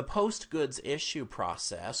 The post-goods issue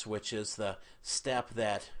process, which is the step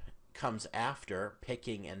that comes after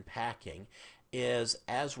picking and packing, is,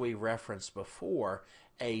 as we referenced before,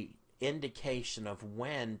 a indication of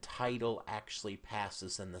when title actually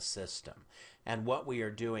passes in the system. And what we are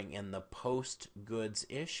doing in the post-goods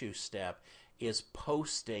issue step is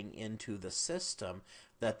posting into the system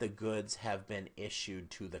that the goods have been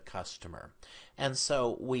issued to the customer. And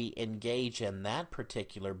so we engage in that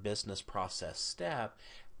particular business process step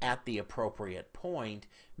at the appropriate point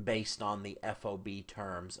based on the FOB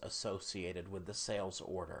terms associated with the sales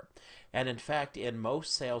order. And in fact, in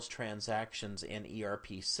most sales transactions in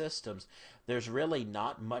ERP systems, there's really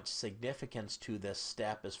not much significance to this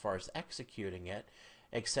step as far as executing it,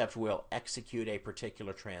 except we'll execute a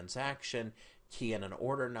particular transaction, key in an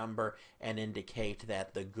order number, and indicate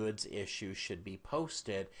that the goods issue should be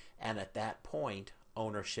posted, and at that point,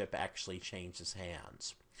 ownership actually changes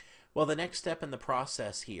hands. Well, the next step in the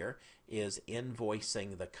process here is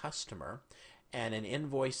invoicing the customer, and in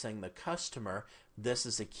invoicing the customer, this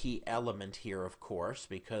is a key element here, of course,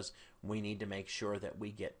 because we need to make sure that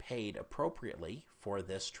we get paid appropriately for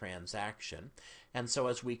this transaction. And so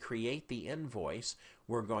as we create the invoice,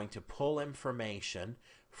 we're going to pull information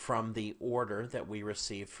from the order that we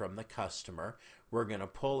received from the customer. We're going to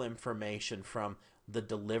pull information from the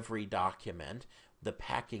delivery document, the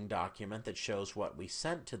packing document that shows what we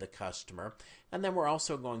sent to the customer, and then we're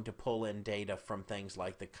also going to pull in data from things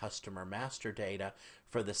like the customer master data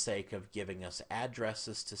for the sake of giving us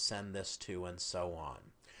addresses to send this to and so on.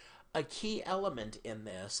 A key element in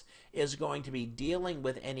this is going to be dealing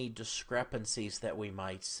with any discrepancies that we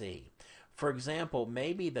might see. For example,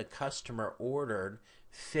 maybe the customer ordered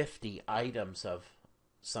 50 items of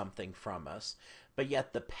something from us, but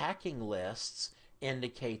yet the packing lists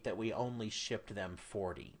indicate that we only shipped them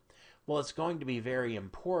 40. Well, it's going to be very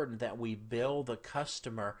important that we bill the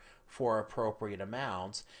customer for appropriate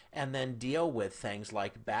amounts and then deal with things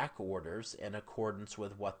like back orders in accordance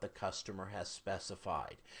with what the customer has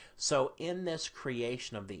specified. So in this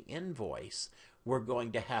creation of the invoice, we're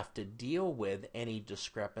going to have to deal with any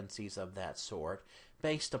discrepancies of that sort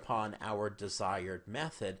based upon our desired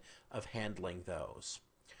method of handling those.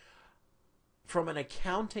 From an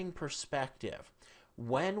accounting perspective,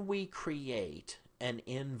 when we create an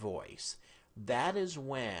invoice, that is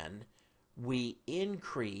when we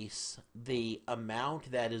increase the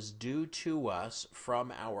amount that is due to us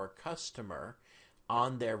from our customer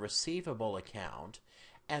on their receivable account,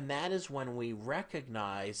 and that is when we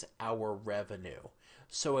recognize our revenue.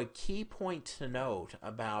 So a key point to note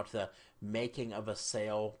about the making of a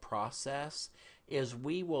sale process is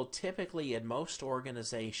we will typically, in most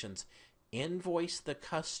organizations, invoice the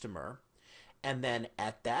customer, and then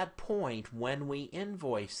at that point, when we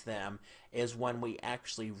invoice them, is when we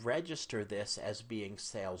actually register this as being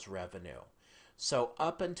sales revenue. So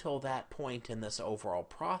up until that point in this overall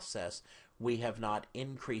process, we have not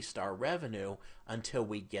increased our revenue until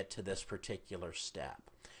we get to this particular step.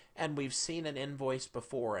 And we've seen an invoice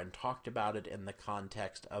before and talked about it in the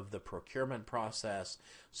context of the procurement process,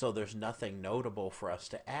 so there's nothing notable for us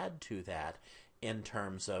to add to that in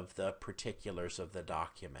terms of the particulars of the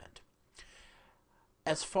document.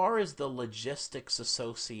 As far as the logistics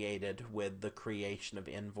associated with the creation of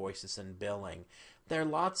invoices and billing, there are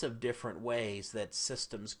lots of different ways that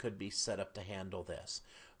systems could be set up to handle this.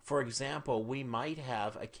 For example, we might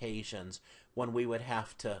have occasions when we would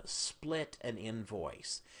have to split an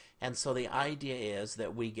invoice. And so the idea is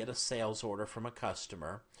that we get a sales order from a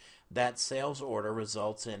customer. That sales order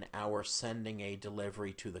results in our sending a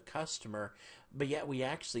delivery to the customer, but yet we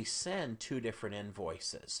actually send two different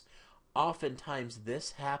invoices. Oftentimes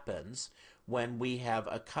this happens when we have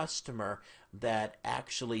a customer that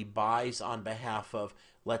actually buys on behalf of,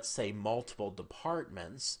 let's say, multiple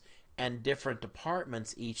departments, and different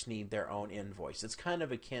departments each need their own invoice. It's kind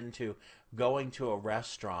of akin to going to a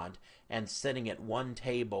restaurant and sitting at one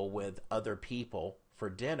table with other people for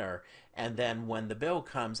dinner, and then when the bill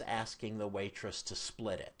comes, asking the waitress to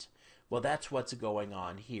split it. Well, that's what's going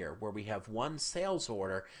on here, where we have one sales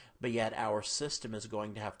order, but yet our system is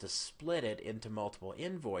going to have to split it into multiple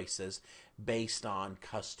invoices based on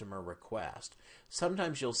customer request.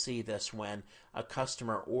 Sometimes you'll see this when a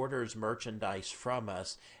customer orders merchandise from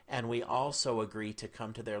us, and we also agree to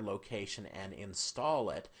come to their location and install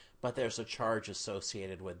it, but there's a charge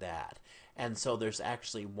associated with that. And so there's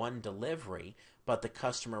actually one delivery, but the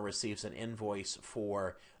customer receives an invoice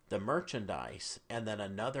for the merchandise and then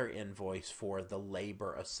another invoice for the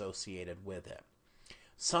labor associated with it.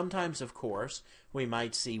 Sometimes, of course, we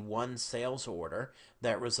might see one sales order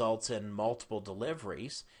that results in multiple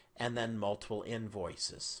deliveries and then multiple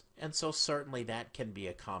invoices. And so certainly that can be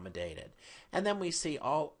accommodated. And then we see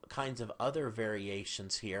all kinds of other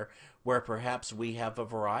variations here where perhaps we have a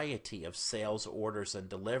variety of sales orders and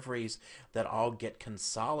deliveries that all get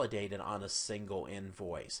consolidated on a single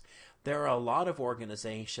invoice. There are a lot of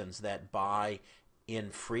organizations that buy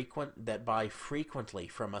frequently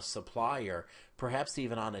from a supplier, perhaps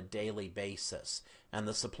even on a daily basis, and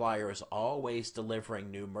the supplier is always delivering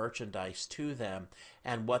new merchandise to them,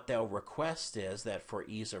 and what they'll request is that for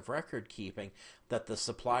ease of record keeping, that the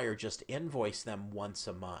supplier just invoice them once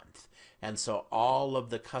a month. And so all of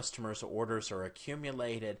the customer's orders are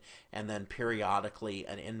accumulated, and then periodically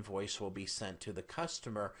an invoice will be sent to the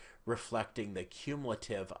customer reflecting the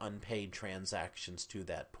cumulative unpaid transactions to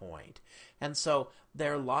that point. And so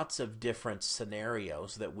there are lots of different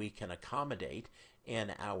scenarios that we can accommodate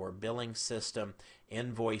in our billing system.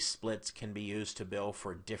 Invoice splits can be used to bill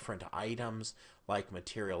for different items like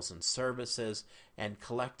materials and services, and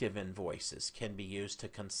collective invoices can be used to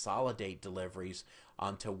consolidate deliveries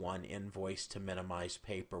onto one invoice to minimize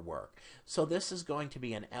paperwork. So this is going to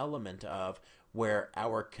be an element of where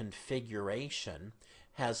our configuration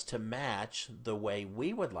has to match the way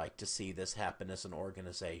we would like to see this happen as an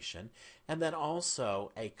organization, and then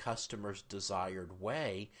also a customer's desired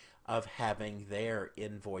way of having their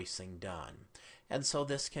invoicing done. And so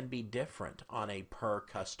this can be different on a per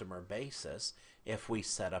customer basis if we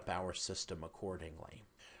set up our system accordingly.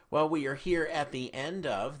 Well, we are here at the end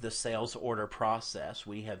of the sales order process.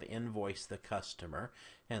 We have invoiced the customer,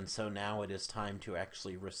 and so now it is time to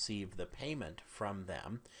actually receive the payment from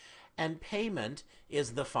them. And payment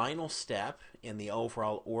is the final step in the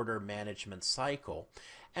overall order management cycle.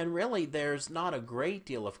 And really, there's not a great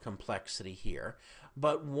deal of complexity here,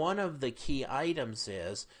 but one of the key items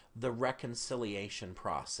is the reconciliation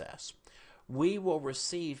process. We will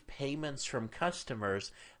receive payments from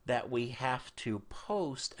customers that we have to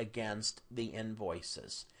post against the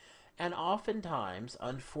invoices. And oftentimes,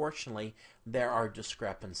 unfortunately, there are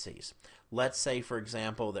discrepancies. Let's say, for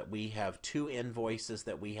example, that we have two invoices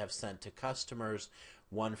that we have sent to customers,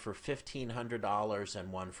 one for $1,500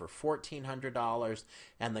 and one for $1,400,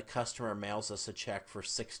 and the customer mails us a check for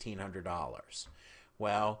 $1,600.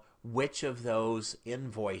 Well, which of those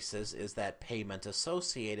invoices is that payment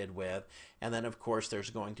associated with? And then, of course, there's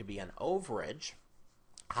going to be an overage.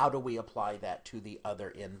 How do we apply that to the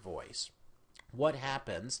other invoice? What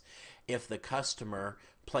happens if the customer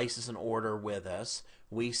places an order with us,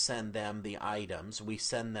 we send them the items, we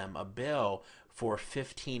send them a bill for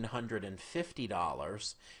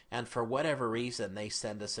 $1,550, and for whatever reason they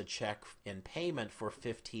send us a check in payment for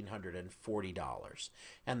 $1,540,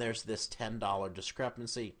 and there's this $10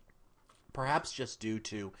 discrepancy, perhaps just due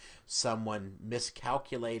to someone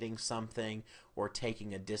miscalculating something or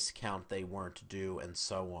taking a discount they weren't due, and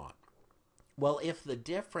so on. Well, if the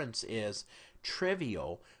difference is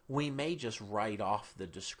trivial, we may just write off the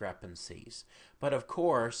discrepancies. But of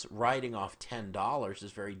course, writing off $10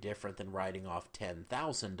 is very different than writing off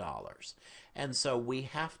 $10,000. And so we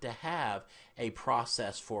have to have a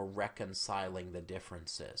process for reconciling the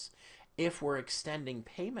differences. If we're extending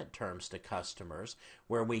payment terms to customers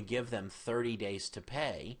where we give them 30 days to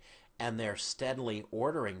pay, and they're steadily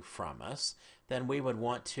ordering from us, then we would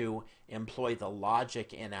want to employ the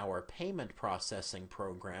logic in our payment processing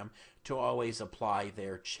program to always apply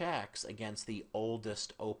their checks against the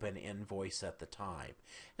oldest open invoice at the time.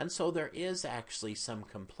 And so there is actually some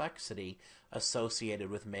complexity associated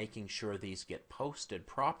with making sure these get posted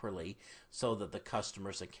properly so that the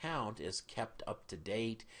customer's account is kept up to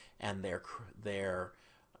date and their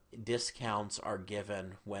discounts are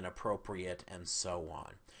given when appropriate and so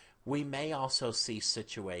on. We may also see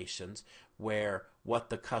situations where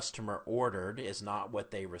what the customer ordered is not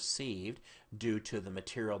what they received due to the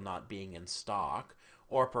material not being in stock,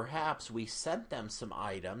 or perhaps we sent them some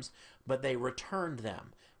items but they returned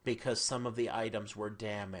them because some of the items were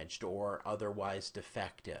damaged or otherwise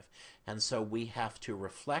defective. And so we have to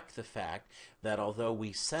reflect the fact that although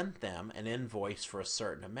we sent them an invoice for a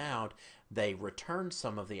certain amount, they returned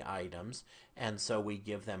some of the items, and so we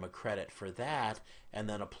give them a credit for that and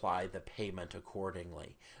then apply the payment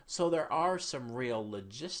accordingly. So there are some real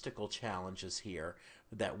logistical challenges here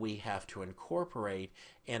that we have to incorporate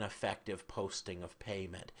in effective posting of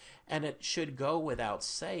payment. And it should go without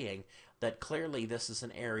saying that clearly this is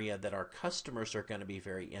an area that our customers are going to be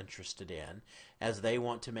very interested in, as they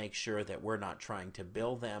want to make sure that we're not trying to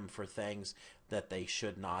bill them for things that they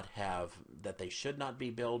should not have, that they should not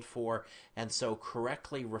be billed for, and so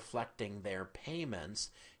correctly reflecting their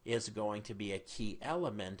payments is going to be a key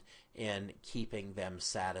element in keeping them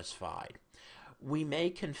satisfied. We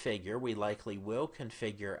likely will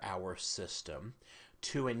configure our system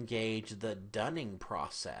to engage the dunning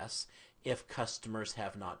process if customers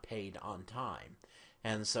have not paid on time.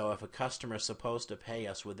 And so if a customer is supposed to pay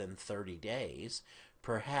us within 30 days,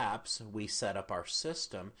 perhaps we set up our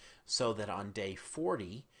system so that on day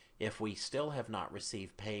 40, if we still have not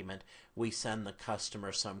received payment, we send the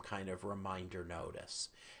customer some kind of reminder notice.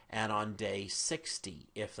 And on day 60,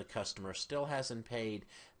 if the customer still hasn't paid,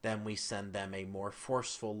 then we send them a more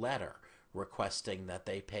forceful letter requesting that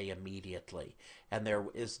they pay immediately. And there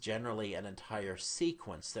is generally an entire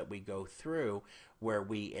sequence that we go through where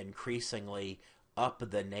we increasingly up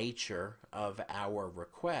the nature of our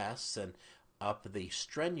requests and up the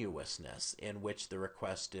strenuousness in which the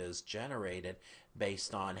request is generated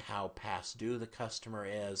based on how past due the customer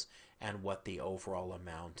is and what the overall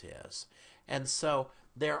amount is. And so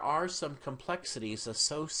there are some complexities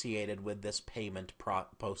associated with this payment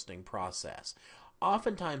posting process.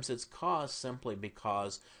 Oftentimes it's caused simply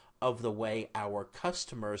because of the way our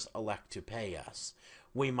customers elect to pay us.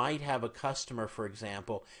 We might have a customer, for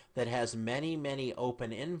example, that has many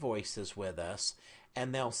open invoices with us,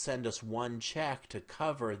 and they'll send us one check to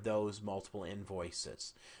cover those multiple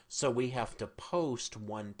invoices. So we have to post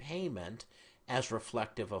one payment as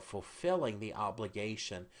reflective of fulfilling the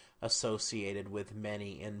obligation associated with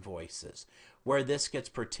many invoices. Where this gets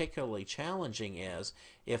particularly challenging is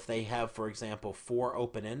if they have, for example, 4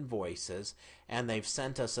 open invoices and they've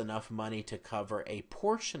sent us enough money to cover a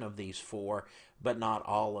portion of these 4, but not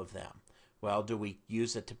all of them. Well, do we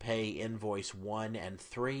use it to pay invoice 1 and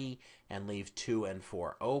 3 and leave 2 and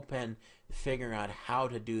 4 open? Figuring out how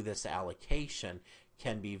to do this allocation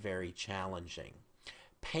can be very challenging.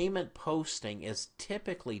 Payment posting is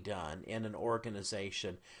typically done in an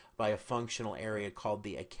organization by a functional area called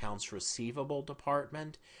the Accounts Receivable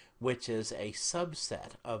Department, which is a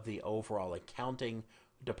subset of the overall accounting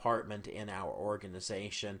department in our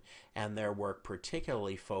organization, and their work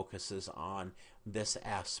particularly focuses on this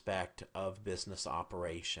aspect of business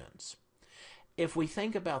operations. If we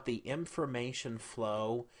think about the information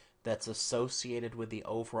flow that's associated with the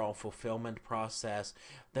overall fulfillment process,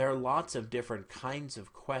 there are lots of different kinds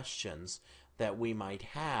of questions that we might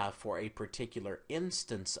have for a particular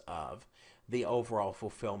instance of the overall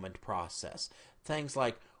fulfillment process. Things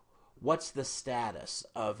like, what's the status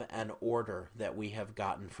of an order that we have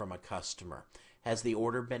gotten from a customer? Has the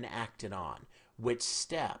order been acted on? Which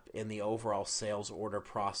step in the overall sales order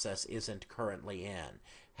process isn't currently in?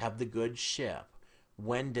 Have the goods shipped?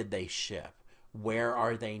 When did they ship? Where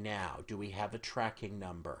are they now? Do we have a tracking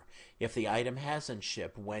number? If the item hasn't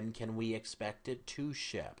shipped, when can we expect it to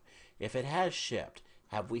ship? If it has shipped,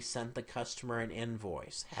 have we sent the customer an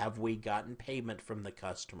invoice? Have we gotten payment from the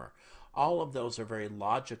customer? All of those are very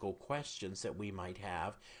logical questions that we might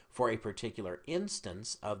have for a particular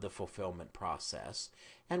instance of the fulfillment process,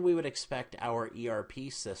 and we would expect our ERP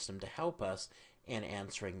system to help us in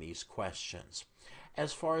answering these questions.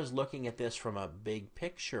 As far as looking at this from a big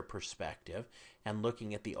picture perspective and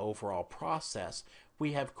looking at the overall process,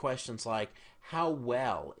 we have questions like, how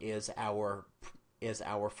well is our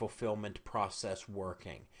fulfillment process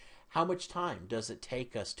working? How much time does it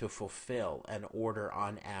take us to fulfill an order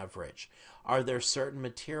on average? Are there certain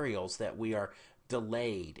materials that we are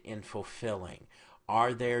delayed in fulfilling?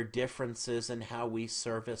 Are there differences in how we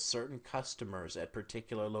service certain customers at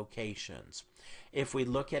particular locations? If we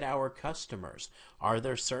look at our customers, are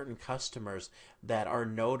there certain customers that are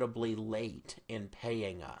notably late in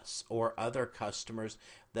paying us, or other customers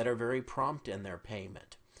that are very prompt in their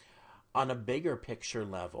payment? On a bigger picture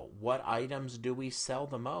level, what items do we sell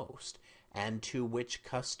the most? And to which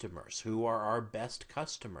customers? Who are our best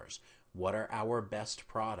customers? What are our best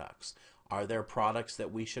products? Are there products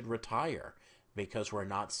that we should retire because we're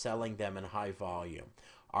not selling them in high volume?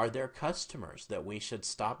 Are there customers that we should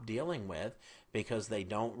stop dealing with because they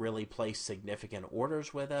don't really place significant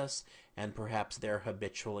orders with us and perhaps they're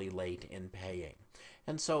habitually late in paying?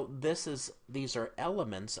 And so these are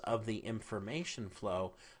elements of the information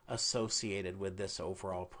flow associated with this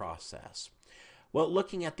overall process. Well,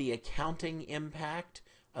 looking at the accounting impact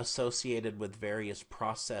associated with various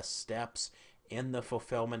process steps in the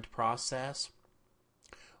fulfillment process,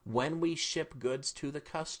 when we ship goods to the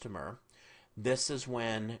customer, this is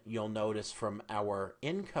when you'll notice from our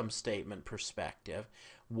income statement perspective,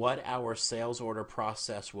 what our sales order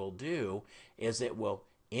process will do is it will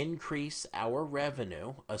increase our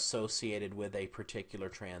revenue associated with a particular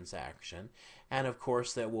transaction, and of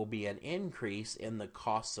course there will be an increase in the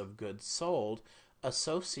costs of goods sold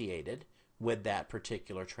associated with that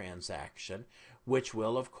particular transaction, which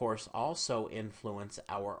will of course also influence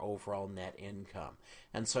our overall net income.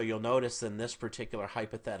 And so you'll notice in this particular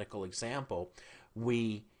hypothetical example,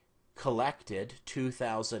 we collected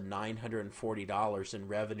 $2,940 in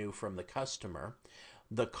revenue from the customer.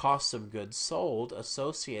 The cost of goods sold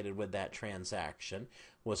associated with that transaction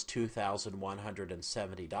was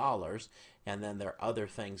 $2,170, and then there are other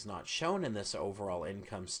things not shown in this overall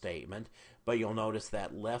income statement, but you'll notice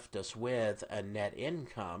that left us with a net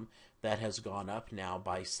income that has gone up now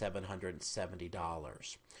by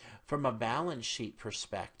 $770. From a balance sheet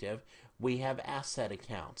perspective, we have asset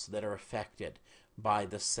accounts that are affected by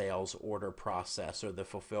the sales order process or the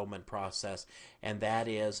fulfillment process, and that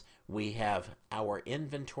is we have our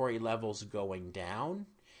inventory levels going down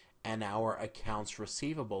and our accounts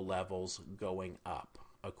receivable levels going up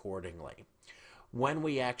accordingly. When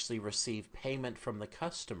we actually receive payment from the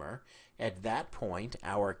customer, at that point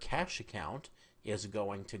our cash account is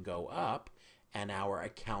going to go up and our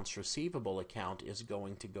accounts receivable account is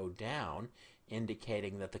going to go down,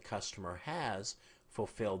 indicating that the customer has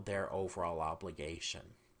fulfilled their overall obligation.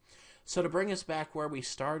 So to bring us back where we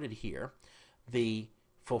started here, the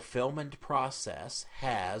fulfillment process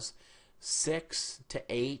has 6 to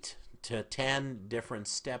 8 to 10 different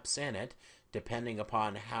steps in it, depending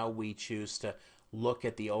upon how we choose to look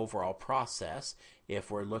at the overall process,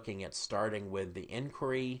 if we're looking at starting with the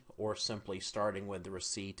inquiry or simply starting with the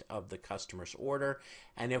receipt of the customer's order,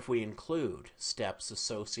 and if we include steps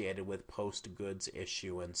associated with post-goods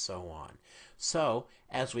issue and so on. So,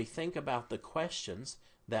 as we think about the questions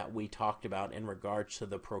that we talked about in regards to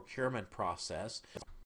the procurement process,